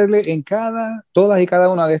conocerle en todas y cada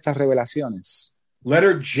una de estas revelaciones.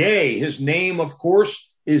 Letter J, his name, of course,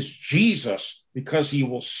 is Jesus because he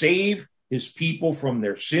will save his people from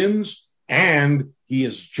their sins and he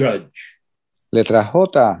is judge. Letra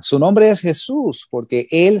J, su nombre es Jesús porque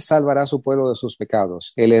Él salvará a su pueblo de sus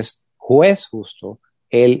pecados. Él es juez justo,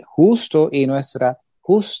 el justo y nuestra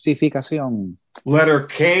justificación. Letter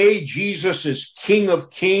K, Jesus is King of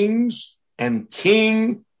Kings and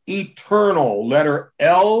King eternal. Letter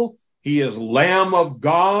L, he is Lamb of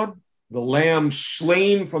God, the Lamb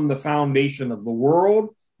slain from the foundation of the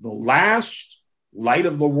world, the last light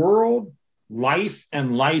of the world, life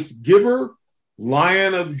and life giver,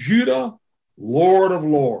 Lion of Judah, Lord of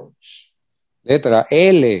Lords. Letra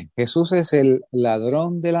L, Jesús es el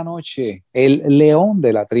ladrón de la noche, el león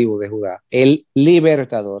de la tribu de Judá, el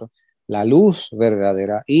libertador, la luz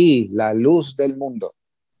verdadera y la luz del mundo.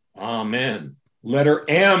 Amen. Letter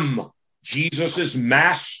M, Jesus is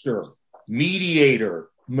Master,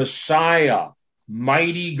 Mediator, Messiah,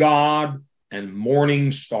 Mighty God, and Morning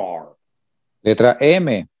Star. Letra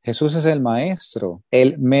M, Jesús es el Maestro,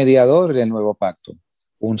 el mediador del nuevo pacto.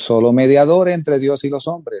 Un solo mediador entre Dios y los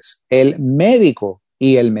hombres, el médico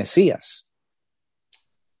y el Mesías.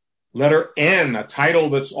 Letter N, a title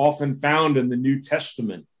that's often found in the New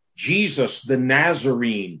Testament, Jesus the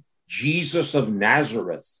Nazarene, Jesus of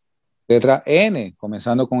Nazareth. Letra N,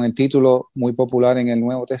 comenzando con el título muy popular en el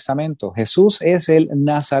Nuevo Testamento, Jesús es el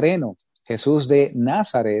Nazareno, Jesús de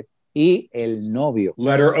Nazaret y el novio.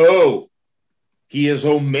 Letter O, he is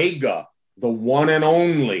Omega, the one and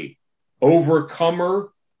only,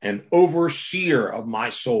 overcomer and overseer of my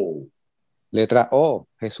soul. Letra O,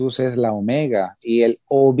 Jesús es la Omega y el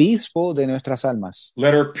obispo de nuestras almas.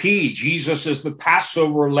 Letter P, Jesus is the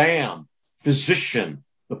Passover lamb, physician,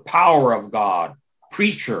 the power of God,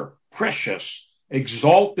 preacher, precious,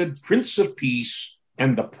 exalted Prince of Peace,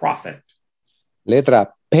 and the prophet.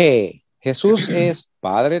 Letra P, Jesús es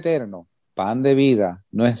Padre eterno, pan de vida,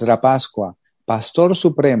 nuestra Pascua, pastor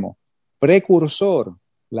supremo, precursor,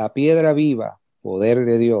 la piedra viva, poder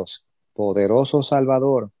de Dios, poderoso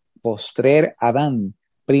Salvador, postrer Adán,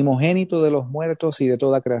 primogénito de los muertos y de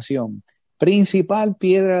toda creación, principal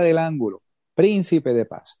piedra del ángulo, príncipe de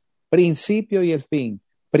paz, principio y el fin,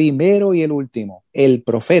 primero y el último, el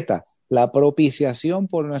profeta, la propiciación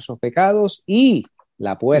por nuestros pecados y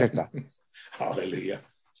la puerta. Hallelujah.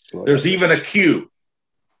 There's even a Q.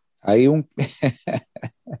 Hay un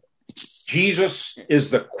Jesus is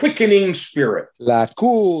the quickening spirit. la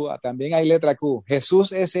Q, también hay letra Q.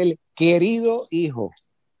 Jesús es el querido Hijo.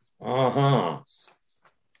 Uh-huh.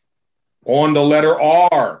 On to letter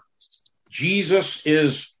R. Jesus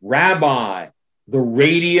is Rabbi, the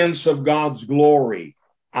radiance of God's glory,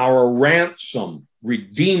 our ransom,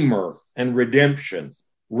 redeemer and redemption,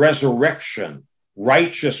 resurrection,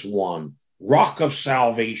 righteous one, rock of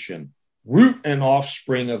salvation, root and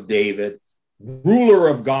offspring of David, ruler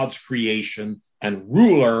of God's creation, and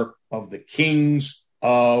ruler of the kings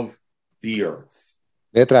of the earth.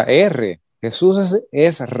 Letra R. Jesús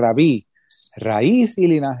es Rabí, raíz y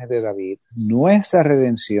linaje de David, nuestra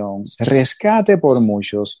redención, rescate por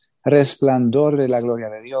muchos, resplandor de la gloria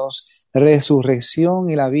de Dios, resurrección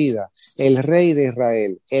y la vida, el Rey de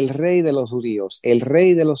Israel, el Rey de los judíos, el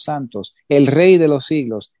Rey de los santos, el Rey de los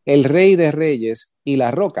siglos, el Rey de reyes y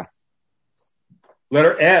la roca.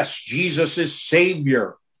 Letter S, Jesus is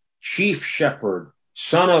Savior, Chief Shepherd,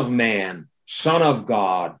 Son of Man, Son of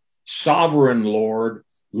God, Sovereign Lord,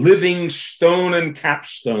 Living Stone and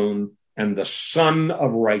Capstone, and the Son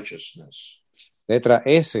of Righteousness. Letra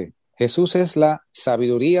S. Jesús es la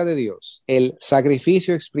sabiduría de Dios, el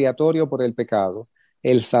sacrificio expiatorio por el pecado,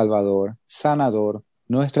 el Salvador, sanador,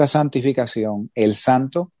 nuestra santificación, el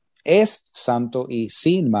santo, es santo y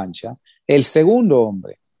sin mancha, el segundo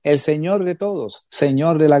hombre, el Señor de todos,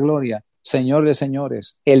 Señor de la gloria, Señor de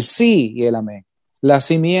señores, el sí y el amén, la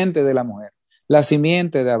simiente de la mujer, la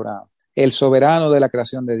simiente de Abraham, el soberano de la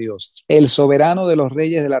creación de Dios, el soberano de los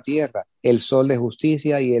reyes de la tierra, el sol de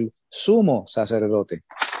justicia y el sumo sacerdote.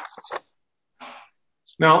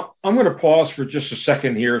 Now, I'm going to pause for just a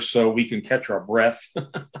second here so we can catch our breath.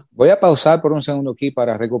 Voy a pausar por un segundo aquí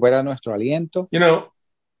para recuperar nuestro aliento. You know,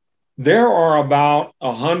 there are about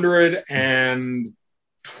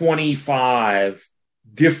 125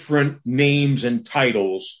 different names and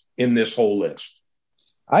titles in this whole list.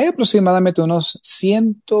 Hay aproximadamente unos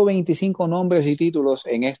 125 nombres y títulos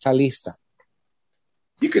en esta lista.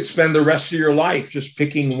 You could spend the rest of your life just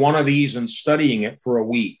picking one of these and studying it for a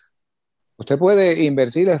week. Usted puede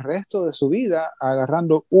invertir el resto de su vida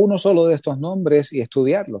agarrando uno solo de estos nombres y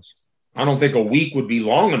estudiarlos. I don't think a week would be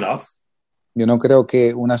long enough. Yo no creo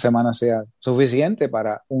que una semana sea suficiente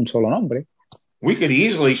para un solo nombre. We could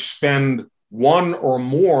easily spend one or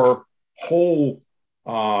more whole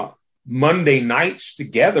Monday nights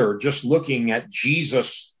together just looking at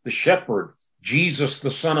Jesus the shepherd, Jesus the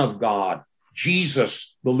Son of God,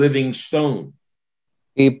 Jesus the living stone.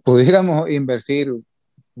 Y pudiéramos invertir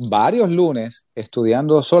varios lunes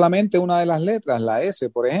estudiando solamente una de las letras, la S,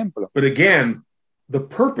 por ejemplo. But again, the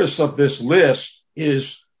purpose of this list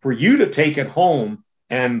is for you to take it home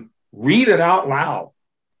and read it out loud.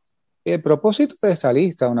 El propósito de esta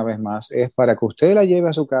lista, una vez más, es para que usted la lleve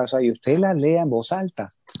a su casa y usted la lea en voz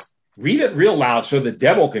alta. Read it real loud so the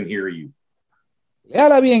devil can hear you.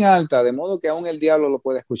 Léala bien alta, de modo que aún el diablo lo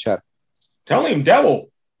puede escuchar. Tell him, devil,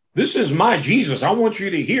 this is my Jesus. I want you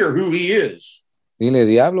to hear who he is. Dile,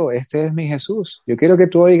 diablo, este es mi Jesús. Yo quiero que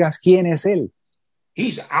tú oigas quién es él.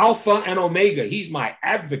 He's Alpha and Omega. He's my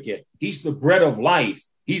advocate. He's the bread of life.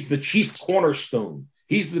 He's the chief cornerstone.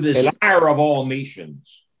 He's the desire of all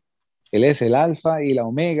nations. Él es el alfa y la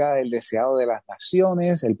omega, el deseado de las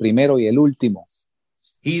naciones, el primero y el último.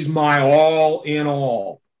 He's my all in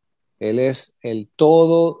all. Él es el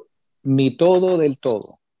todo, mi todo del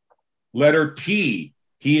todo. Letter T,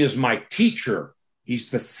 he is my teacher.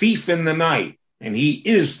 He's the thief in the night, and he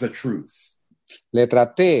is the truth.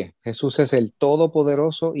 Letra T, Jesús es el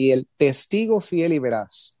todopoderoso y el testigo fiel y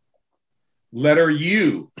veraz. Letter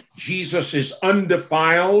U, Jesus is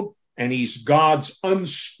undefiled, and he's God's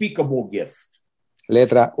unspeakable gift.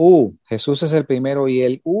 Letra U, Jesús es el primero y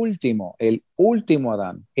el último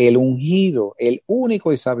Adán, el ungido, el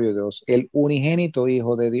único y sabio Dios, el unigénito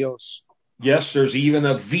Hijo de Dios. Yes, there's even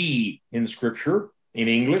a V in Scripture, in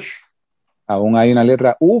English. Aún hay una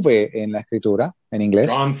letra V en la escritura, en inglés.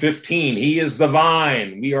 John 15, he is the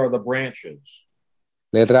vine, we are the branches.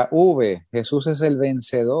 Letra V, Jesús es el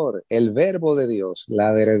vencedor, el verbo de Dios,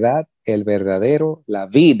 la verdad, el verdadero, la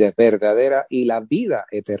vida verdadera y la vida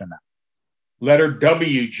eterna. Letter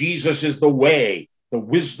W, Jesus is the way, the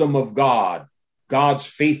wisdom of God, God's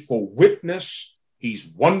faithful witness. He's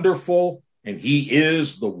wonderful, and he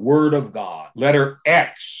is the word of God. Letter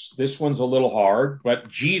X, this one's a little hard, but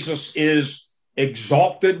Jesus is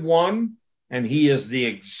exalted one, and he is the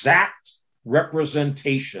exact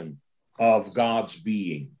representation of God's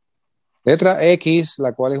being. Letra X,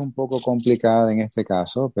 la cual es un poco complicada en este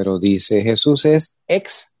caso, pero dice, Jesús es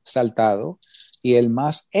exaltado y el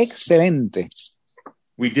más excelente.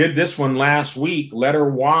 We did this one last week.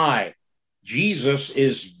 Letter Y, Jesus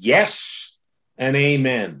is yes and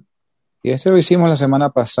amen. Y este lo hicimos la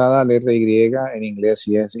semana pasada, letra Y, en inglés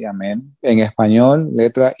yes y amén. En español,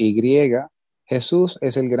 letra Y, Jesús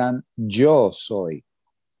es el gran yo soy.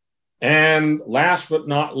 And last but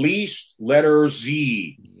not least, letter Z.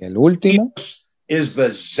 Y el último, Jesus is the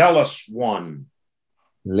zealous one.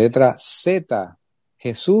 letra Z.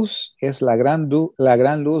 Jesús es la gran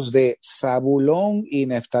luz de Zabulón y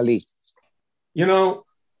Neftalí. You know,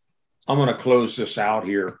 I'm going to close this out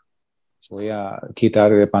here. Voy a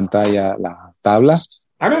quitar de pantalla la tabla.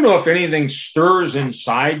 I don't know if anything stirs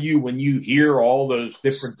inside you when you hear all those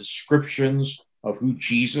different descriptions of who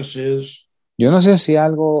Jesus is. Yo no sé si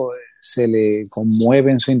algo se le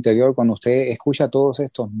conmueve en su interior cuando usted escucha todos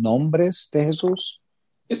estos nombres de Jesús?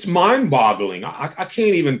 It's mind-boggling. I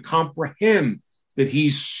can't even comprehend that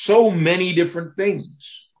he's so many different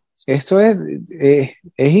things. Esto es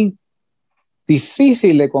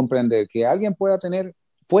difícil de comprender que alguien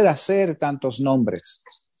pueda hacer tantos nombres.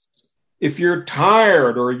 If you're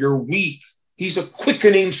tired or you're weak, he's a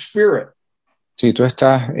quickening spirit. Si tú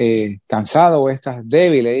estás cansado o estás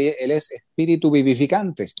débil, él es espíritu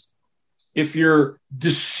vivificante. If you're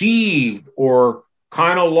deceived or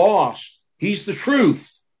kind of lost, he's the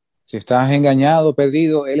truth. Si estás engañado,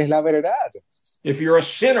 perdido, él es la verdad. If you're a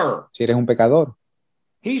sinner, Si eres un pecador,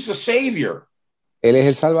 he's the savior. él es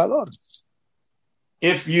el Salvador.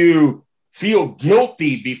 If you feel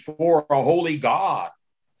guilty before a holy God,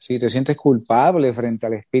 Si te sientes culpable frente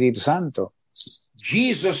al Espíritu Santo,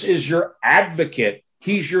 Jesus is your advocate.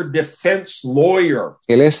 He's your defense lawyer.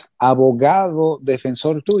 él es abogado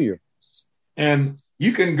defensor tuyo. And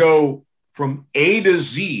you can go from A to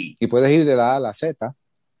Z, Y puedes ir de la A a la Z.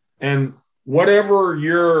 and whatever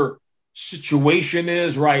your situation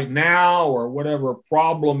is right now or whatever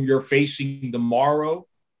problem you're facing tomorrow,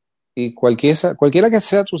 Y cualquiera que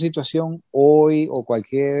sea tu situación hoy o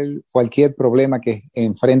cualquier problema que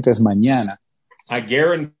enfrentes mañana, I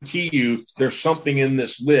guarantee you there's something in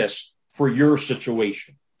this list for your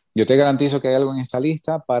situation. yo te garantizo que hay algo en esta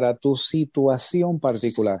lista para tu situación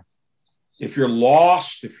particular. If you're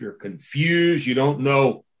lost, if you're confused, you don't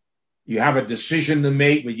know, you have a decision to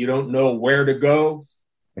make, but you don't know where to go,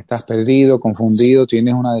 Estás perdido, confundido,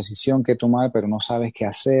 tienes una decisión que tomar, pero no sabes qué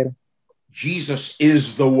hacer. Jesus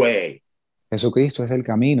is the way. Jesucristo es el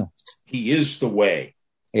camino. He is the way.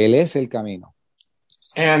 Él es el camino.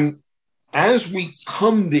 And as we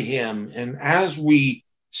come to him and as we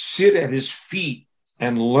sit at his feet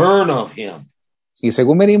and learn of him, Y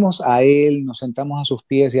según venimos a Él, nos sentamos a sus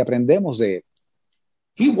pies y aprendemos de Él.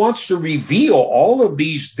 he wants to reveal all of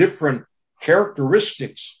these different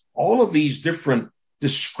characteristics, all of these different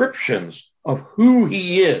descriptions of who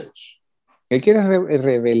he is. Él quiere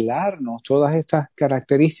revelarnos todas estas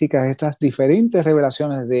características, estas diferentes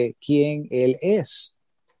revelaciones de quién Él es.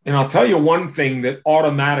 And I'll tell you one thing that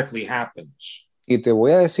automatically happens. Y te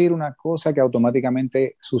voy a decir una cosa que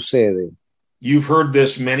automáticamente sucede. You've heard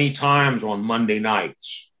this many times on Monday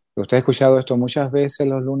nights. Usted ha escuchado esto muchas veces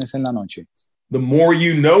los lunes en la noche. The more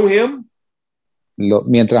you know him,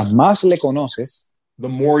 Mientras más le conoces, the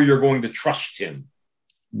more you're going to trust him.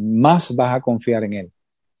 más vas a confiar en Él.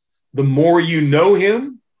 The more you know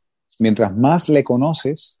him, Mientras más le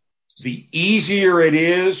conoces, the easier it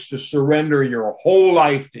is to surrender your whole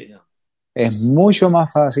life to him. es mucho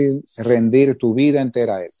más fácil rendir tu vida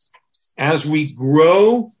entera a Él. As we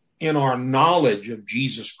grow in our knowledge of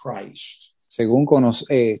Jesus Christ, Según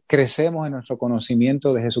crecemos en nuestro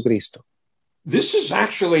conocimiento de Jesucristo. this is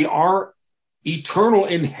actually our eternal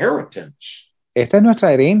inheritance. Esta es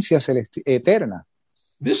nuestra herencia eterna.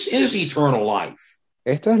 This is eternal life.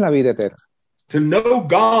 Esto es la vida eterna. To know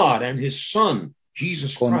God and his son,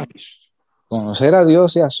 Jesus Con- Christ. Conocer a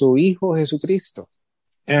Dios y a su Hijo Jesucristo.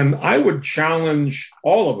 And I would challenge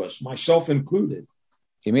all of us, myself included,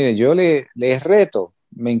 Y mire, yo le reto,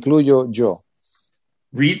 me incluyo yo.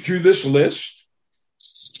 read through this list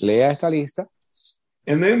Lea esta lista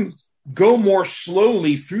and then go more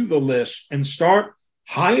slowly through the list and start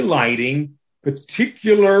highlighting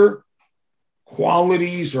particular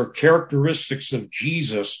qualities or characteristics of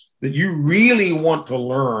Jesus that you really want to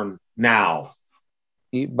learn now.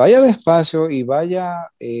 y vaya despacio y vaya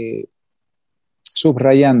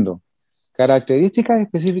subrayando características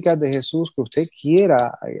específicas de Jesús que usted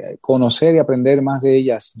quiera conocer y aprender más de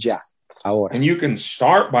ellas ya, ahora. And you can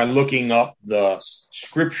start by looking up the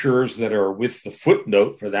scriptures that are with the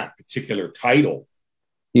footnote for that particular title.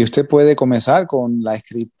 Y usted puede comenzar con la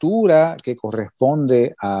escritura que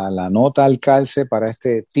corresponde a la nota al calce para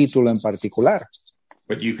este título en particular.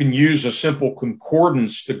 But you can use a simple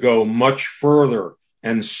concordance to go much further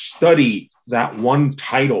and study that one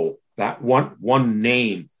title, that one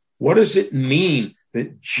name. What does it mean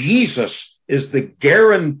that Jesus is the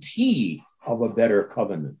guarantee of a better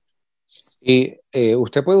covenant? Y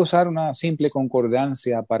usted puede usar una simple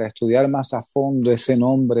concordancia para estudiar más a fondo ese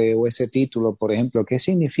nombre o ese título, por ejemplo. ¿Qué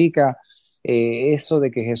significa eso de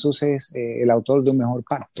que Jesús es el autor de un mejor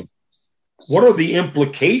pacto? What are the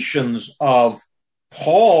implications of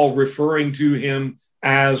Paul referring to him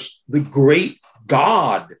as the great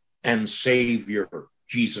God and Savior,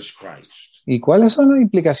 Jesus Christ? ¿Y cuáles son las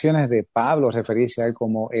implicaciones de Pablo referirse a él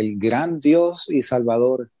como el gran Dios y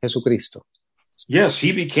Salvador Jesucristo? Yes,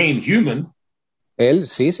 he became human. Él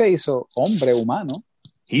sí se hizo hombre humano.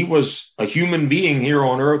 He was a human being here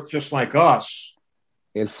on earth just like us,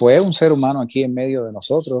 Él fue un ser humano aquí en medio de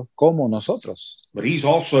nosotros, como nosotros. but he's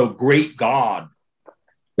also great God.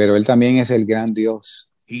 Pero Él también es el gran Dios.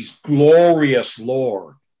 He's glorious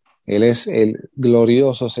Lord. Él es el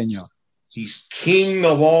glorioso Señor. He's King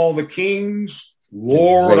of all the kings,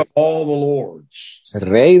 Lord of all the lords.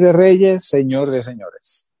 Rey de reyes, Señor de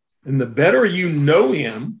señores. And the better you know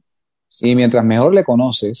him, Y mientras mejor le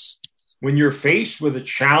conoces, when you're faced with a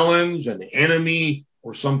challenge, an enemy,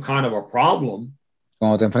 or some kind of a problem,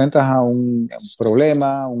 cuando te enfrentas a un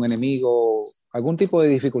problema, un enemigo, algún tipo de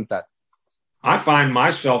dificultad, I find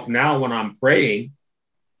myself now when I'm praying,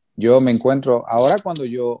 yo me encuentro, ahora cuando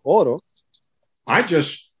yo oro, I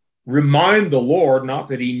just remind the Lord, not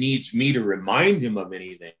that he needs me to remind him of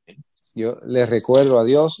anything. yo le recuerdo a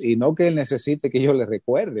Dios, y no que Él necesite que yo le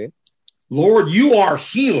recuerde. Lord, you are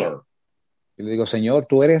healer. Y le digo, Señor,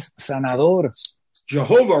 tú eres sanador.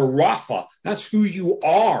 Jehovah Rapha, that's who you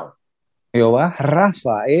are. Jehová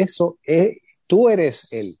Rafa, eso es, tú eres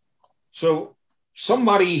Él. So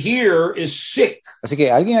somebody here is sick. Así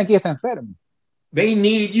que alguien aquí está enfermo. They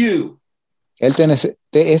need you.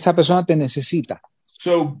 Esta persona te necesita.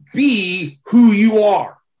 So be who you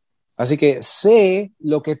are Así que sé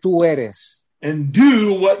lo que tú eres and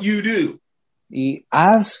do what you do. y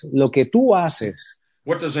haz lo que tú haces.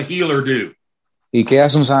 What does a healer do? ¿Y qué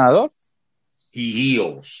hace un sanador? He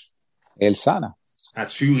heals. Él sana.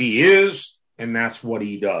 That's who he is, and that's what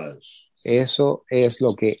he does. Eso es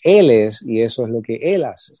lo que Él es y eso es lo que Él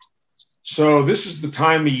hace. So this is the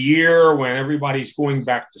time of year when everybody's going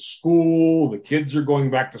back to school. The kids are going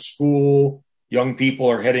back to school. Young people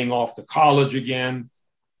are heading off to college again.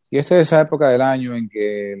 Y esta es esa época del año en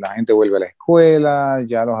que la gente vuelve a la escuela,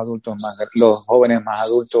 ya los jóvenes más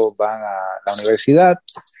adultos van a la universidad.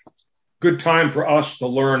 Good time for us to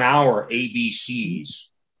learn our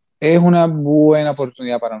ABCs. Es una buena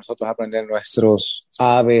oportunidad para nosotros aprender nuestros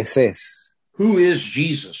ABCs. Who is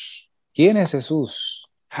Jesus? ¿Quién es Jesús?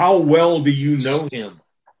 How well do you know him?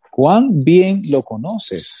 ¿Cuán bien lo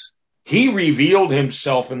conoces? He revealed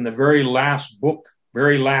himself in the very last book,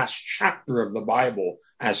 very last chapter of the Bible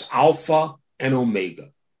as Alpha and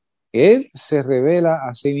Omega. Él se revela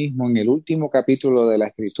a sí mismo en el último capítulo de la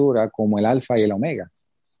Escritura como el Alfa y el Omega.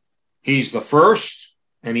 He's the first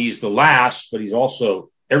and he's the last, but he's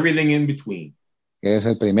also everything in between. Él es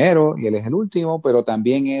el primero y Él es el último, pero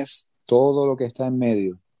también es todo lo que está en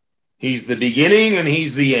medio. He's the beginning and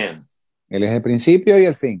he's the end. Él es el principio y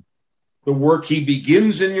el fin. The work he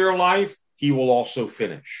begins in your life, he will also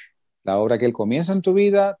finish. La obra que Él comienza en tu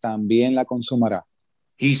vida, también la consumará.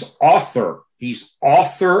 He's author. He's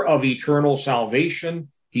author of eternal salvation.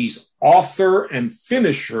 He's author and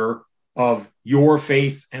finisher of your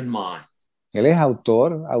faith and mine. Él es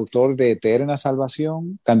autor de eterna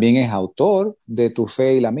salvación, también es autor de tu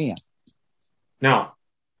fe y la mía. Now,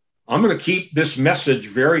 I'm going to keep this message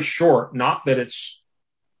very short, not that it's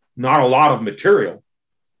not a lot of material.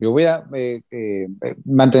 Yo voy a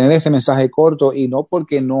mantener este mensaje corto y no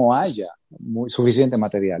porque no haya suficiente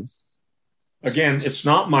material. Again, it's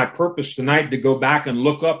not my purpose tonight to go back and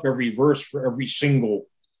look up every verse for every single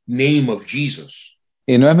name of Jesus.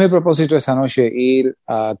 Y no es mi propósito esta noche ir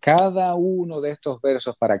a cada uno de estos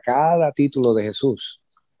versos para cada título de Jesús.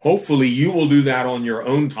 Hopefully you will do that on your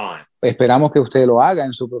own time. Esperamos que usted lo haga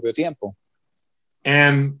en su propio tiempo.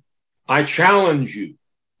 And I challenge you.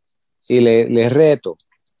 Y le reto,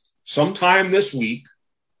 Sometime this week,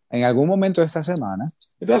 en algún momento de esta semana,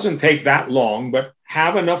 it doesn't take that long, but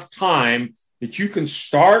have enough time that you can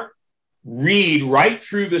read right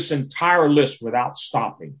through this entire list without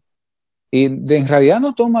stopping. y en realidad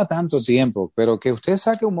no toma tanto tiempo, pero que usted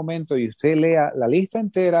saque un momento y usted lea la lista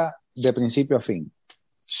entera de principio a fin.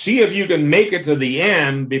 See if you can make it to the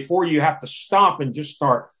end before you have to stop and just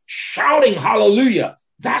start shouting hallelujah.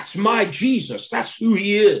 That's my Jesus. That's who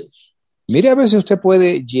he is. Mire a ver si usted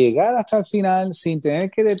puede llegar hasta el final sin tener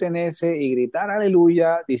que detenerse y gritar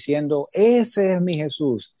aleluya diciendo, ese es mi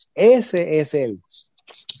Jesús, ese es Él.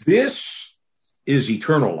 This is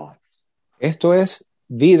eternal life. Esto es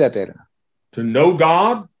vida eterna. To know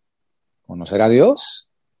God Conocer a Dios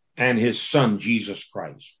and his son, Jesus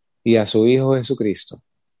Christ. y a su Hijo Jesucristo.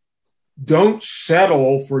 Don't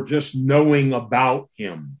settle for just knowing about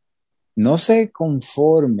him. No se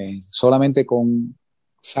conforme solamente con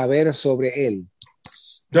saber sobre Él.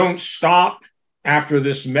 Don't stop after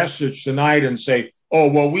this message tonight and say, oh,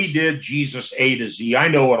 well, we did Jesus A to Z. I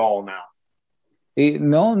know it all now. Y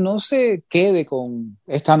no se quede con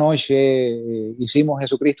esta noche hicimos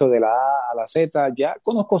Jesucristo de la A a la Z, ya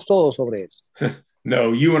conozco todo sobre Él.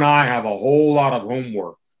 No, you and I have a whole lot of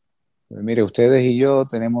homework. Pues mire, ustedes y yo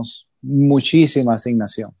tenemos muchísima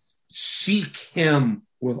asignación. Seek him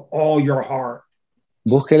with all your heart.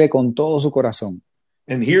 Búsquele con todo su corazón.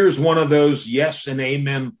 And here's one of those yes and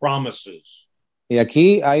amen promises. Y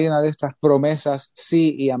aquí hay una de estas promesas,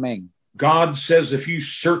 sí y amén. God says, if you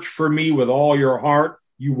search for me with all your heart,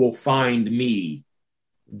 you will find me.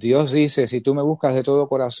 Dios dice, si tú me buscas de todo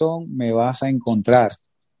corazón, me vas a encontrar.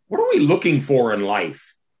 What are we looking for in life?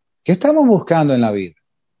 ¿Qué estamos buscando en la vida?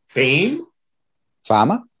 Fame,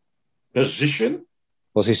 ¿Fama? position,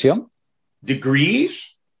 ¿Posición?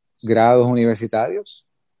 degrees, ¿Grados universitarios?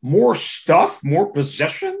 more stuff, more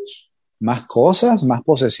possessions? ¿Más cosas? ¿Más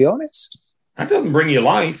posesiones? That doesn't bring you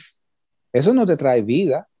life. Eso no te trae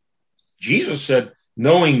vida. Jesus said,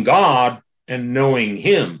 knowing God and knowing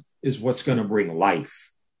him is what's going to bring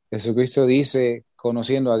life. Jesucristo dice,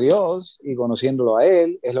 conociendo a Dios y conociéndolo a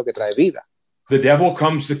Él es lo que trae vida. The devil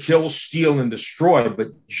comes to kill, steal, and destroy, but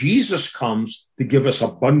Jesus comes to give us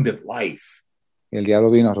abundant life. El diablo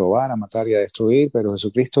vino a robar, a matar y a destruir, pero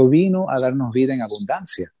Jesucristo vino a darnos vida en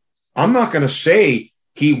abundancia. I'm not going to say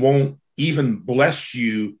he won't even bless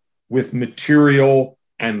you with material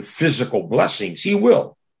and physical blessings. He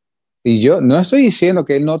will. Y yo no estoy diciendo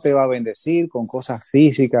que Él no te va a bendecir con cosas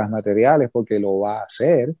físicas, materiales, porque lo va a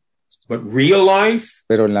hacer, But real life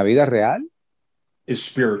pero en la vida real is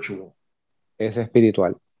spiritual. es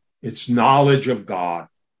espiritual. It's knowledge of God.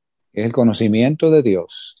 Es el conocimiento de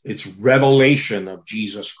Dios. It's revelation of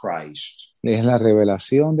Jesus Christ. Es la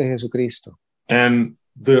revelación de Jesucristo. And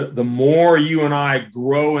the more you and I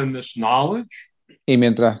grow in this knowledge, Y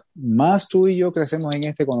mientras más tú y yo crecemos en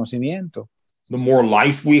este conocimiento, the more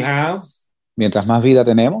life we have, mientras más vida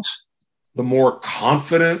tenemos, the more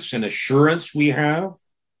confidence and assurance we have,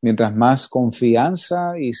 mientras más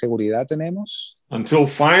confianza y seguridad tenemos, until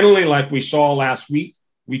finally, like we saw last week,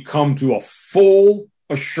 we come to a full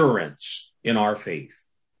assurance in our faith.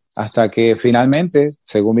 hasta que finalmente,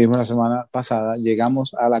 según vimos la semana pasada,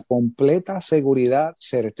 llegamos a la completa seguridad,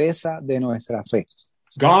 certeza de nuestra fe.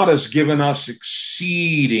 God has given us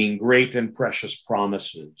exceeding great and precious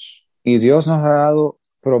promises. Y Dios nos ha dado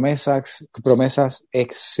promesas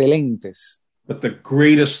excelentes, But the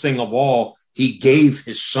greatest thing of all, he gave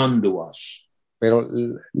his son to us. pero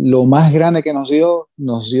lo más grande que nos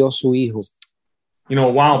dio su Hijo. You know,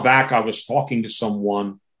 a while back, I was talking to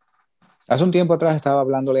someone, Hace un tiempo atrás estaba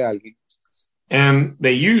hablándole a alguien and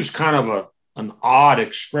they used kind of an odd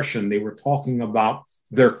expression. They were talking about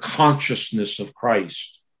their consciousness of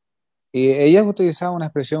Christ. y ellos utilizaban una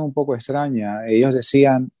expresión un poco extraña. Ellos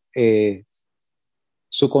decían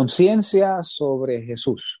su conciencia sobre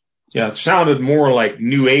Jesús. Yeah, it sounded more like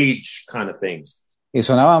New Age kind of thing. Y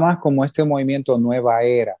sonaba más como este movimiento nueva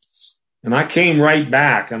era. And I came right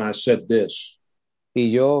back and I said this.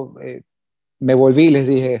 Y yo me volví y les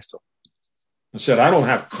dije esto. I said, I don't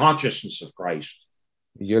have consciousness of Christ.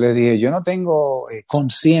 Y yo les dije, yo no tengo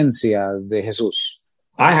conciencia de Jesús.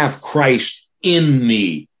 I have Christ in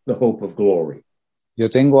me, the hope of glory. Yo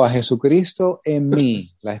tengo a Jesucristo en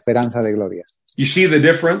mí, la esperanza de gloria. You see the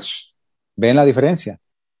difference? ¿Ven la diferencia?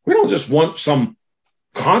 We don't just want some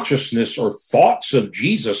consciousness or thoughts of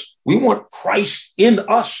Jesus. We want Christ in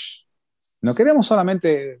us. No queremos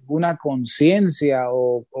solamente una conciencia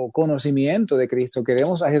o conocimiento de Cristo,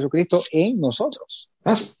 queremos a Jesucristo en nosotros.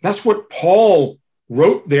 That's what Paul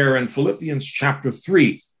wrote there in Philippians chapter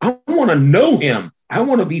 3. I want to know him. I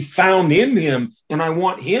want to be found in him, and I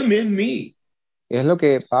want him in me. Es lo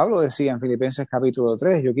que Pablo decía en Filipenses capítulo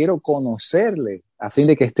 3. Yo quiero conocerle a fin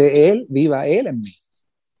de que esté Él, viva Él en mí.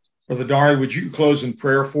 Brother Dari, would you close in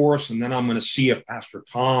prayer for us? And then I'm going to see if Pastor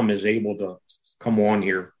Tom is able to come on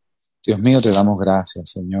here. Dios mío, te damos gracias,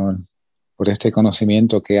 Señor, por este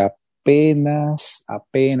conocimiento que apenas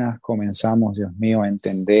comenzamos, Dios mío, a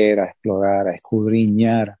entender, a explorar, a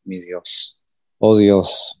escudriñar, mi Dios. Oh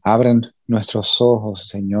Dios, abren nuestros ojos,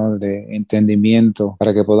 Señor, de entendimiento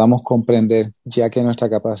para que podamos comprender, ya que nuestra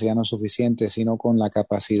capacidad no es suficiente, sino con la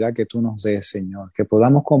capacidad que tú nos des, Señor, que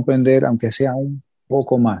podamos comprender, aunque sea un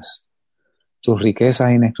poco más, tus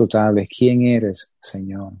riquezas inescrutables, quién eres,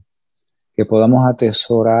 Señor. Que podamos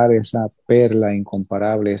atesorar esa perla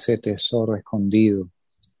incomparable, ese tesoro escondido.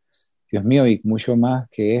 Dios mío, y mucho más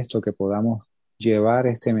que esto, que podamos llevar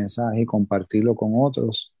este mensaje y compartirlo con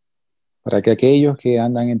otros, para que aquellos que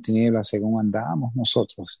andan en tinieblas según andamos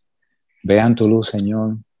nosotros, vean tu luz,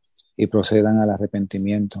 Señor, y procedan al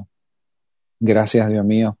arrepentimiento. Gracias, Dios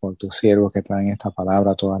mío, por tus siervos que traen esta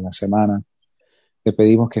palabra todas las semanas. Te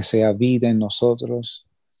pedimos que sea vida en nosotros,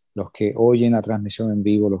 los que oyen la transmisión en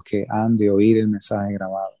vivo, los que han de oír el mensaje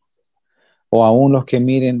grabado, o aún los que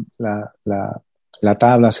miren la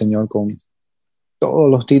tabla, Señor, con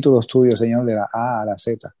todos los títulos tuyos, Señor, de la A a la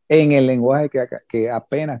Z, en el lenguaje que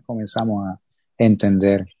apenas comenzamos a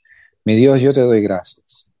entender. Mi Dios, yo te doy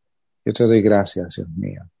gracias. Yo te doy gracias, Dios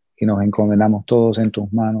mío. Y nos encomendamos todos en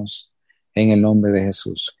tus manos, en el nombre de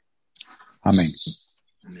Jesús. Amén.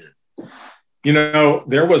 You know,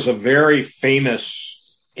 there was a very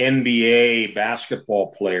famous NBA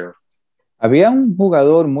basketball player. Había un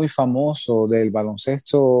jugador muy famoso del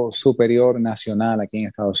baloncesto superior nacional aquí en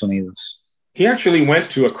Estados Unidos. He actually went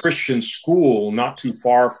to a Christian school not too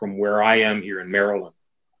far from where I am here in Maryland.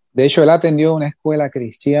 De hecho, él atendió una escuela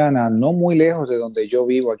cristiana no muy lejos de donde yo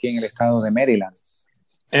vivo aquí en el estado de Maryland.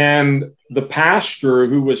 And the pastor,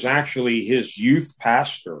 who was actually his youth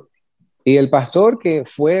pastor, Y el pastor que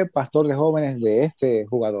fue pastor de jóvenes de este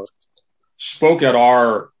jugador, spoke at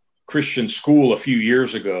our Christian school a few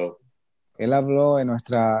years ago. él habló en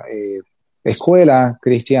nuestra escuela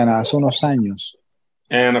cristiana hace unos años.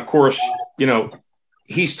 And of course, you know,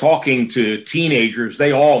 he's talking to teenagers.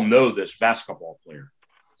 They all know this basketball player.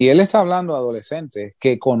 Y él está hablando a adolescentes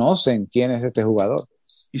que conocen quién es este jugador.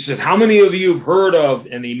 He says, how many of you have heard of,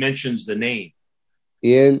 and he mentions the name.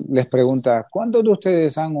 Y él les pregunta, ¿cuántos de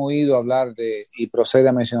ustedes han oído hablar de, y procede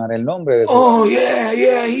a mencionar el nombre del jugador? Oh,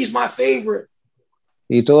 yeah, he's my favorite.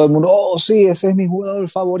 Y todo el mundo, oh, sí, ese es mi jugador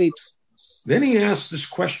favorito. Then he asked this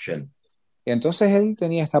question. Y entonces él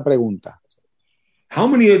tenía esta pregunta. How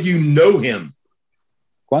many of you know him?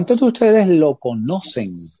 ¿Cuántos de ustedes lo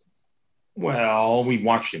conocen? Well, we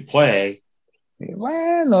watched him play. Y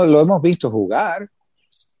bueno, lo hemos visto jugar.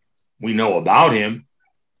 We know about him.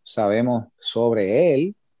 Sabemos sobre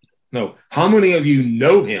él. No, how many of you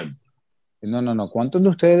know him? No. ¿Cuántos de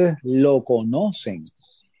ustedes lo conocen?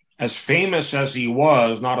 As famous as he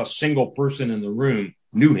was, not a single person in the room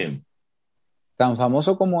knew him. Tan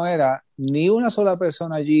famoso como era, ni una sola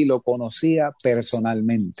persona allí lo conocía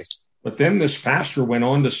personalmente. But then this pastor went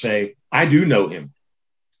on to say, I do know him.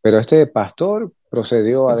 Pero este pastor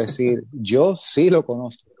procedió a decir, yo sí lo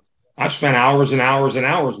conozco. I spent hours and hours and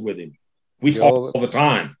hours with him. We talk all the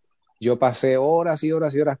time. Yo pasé horas y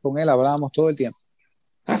horas y horas con él, hablábamos todo el tiempo.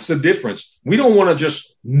 That's the difference. We don't want to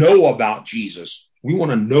just know about Jesus. We want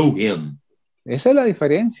to know him. Esa es la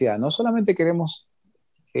diferencia. No solamente queremos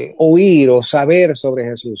oír o saber sobre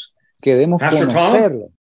Jesús, queremos Pastor conocerlo. Tom?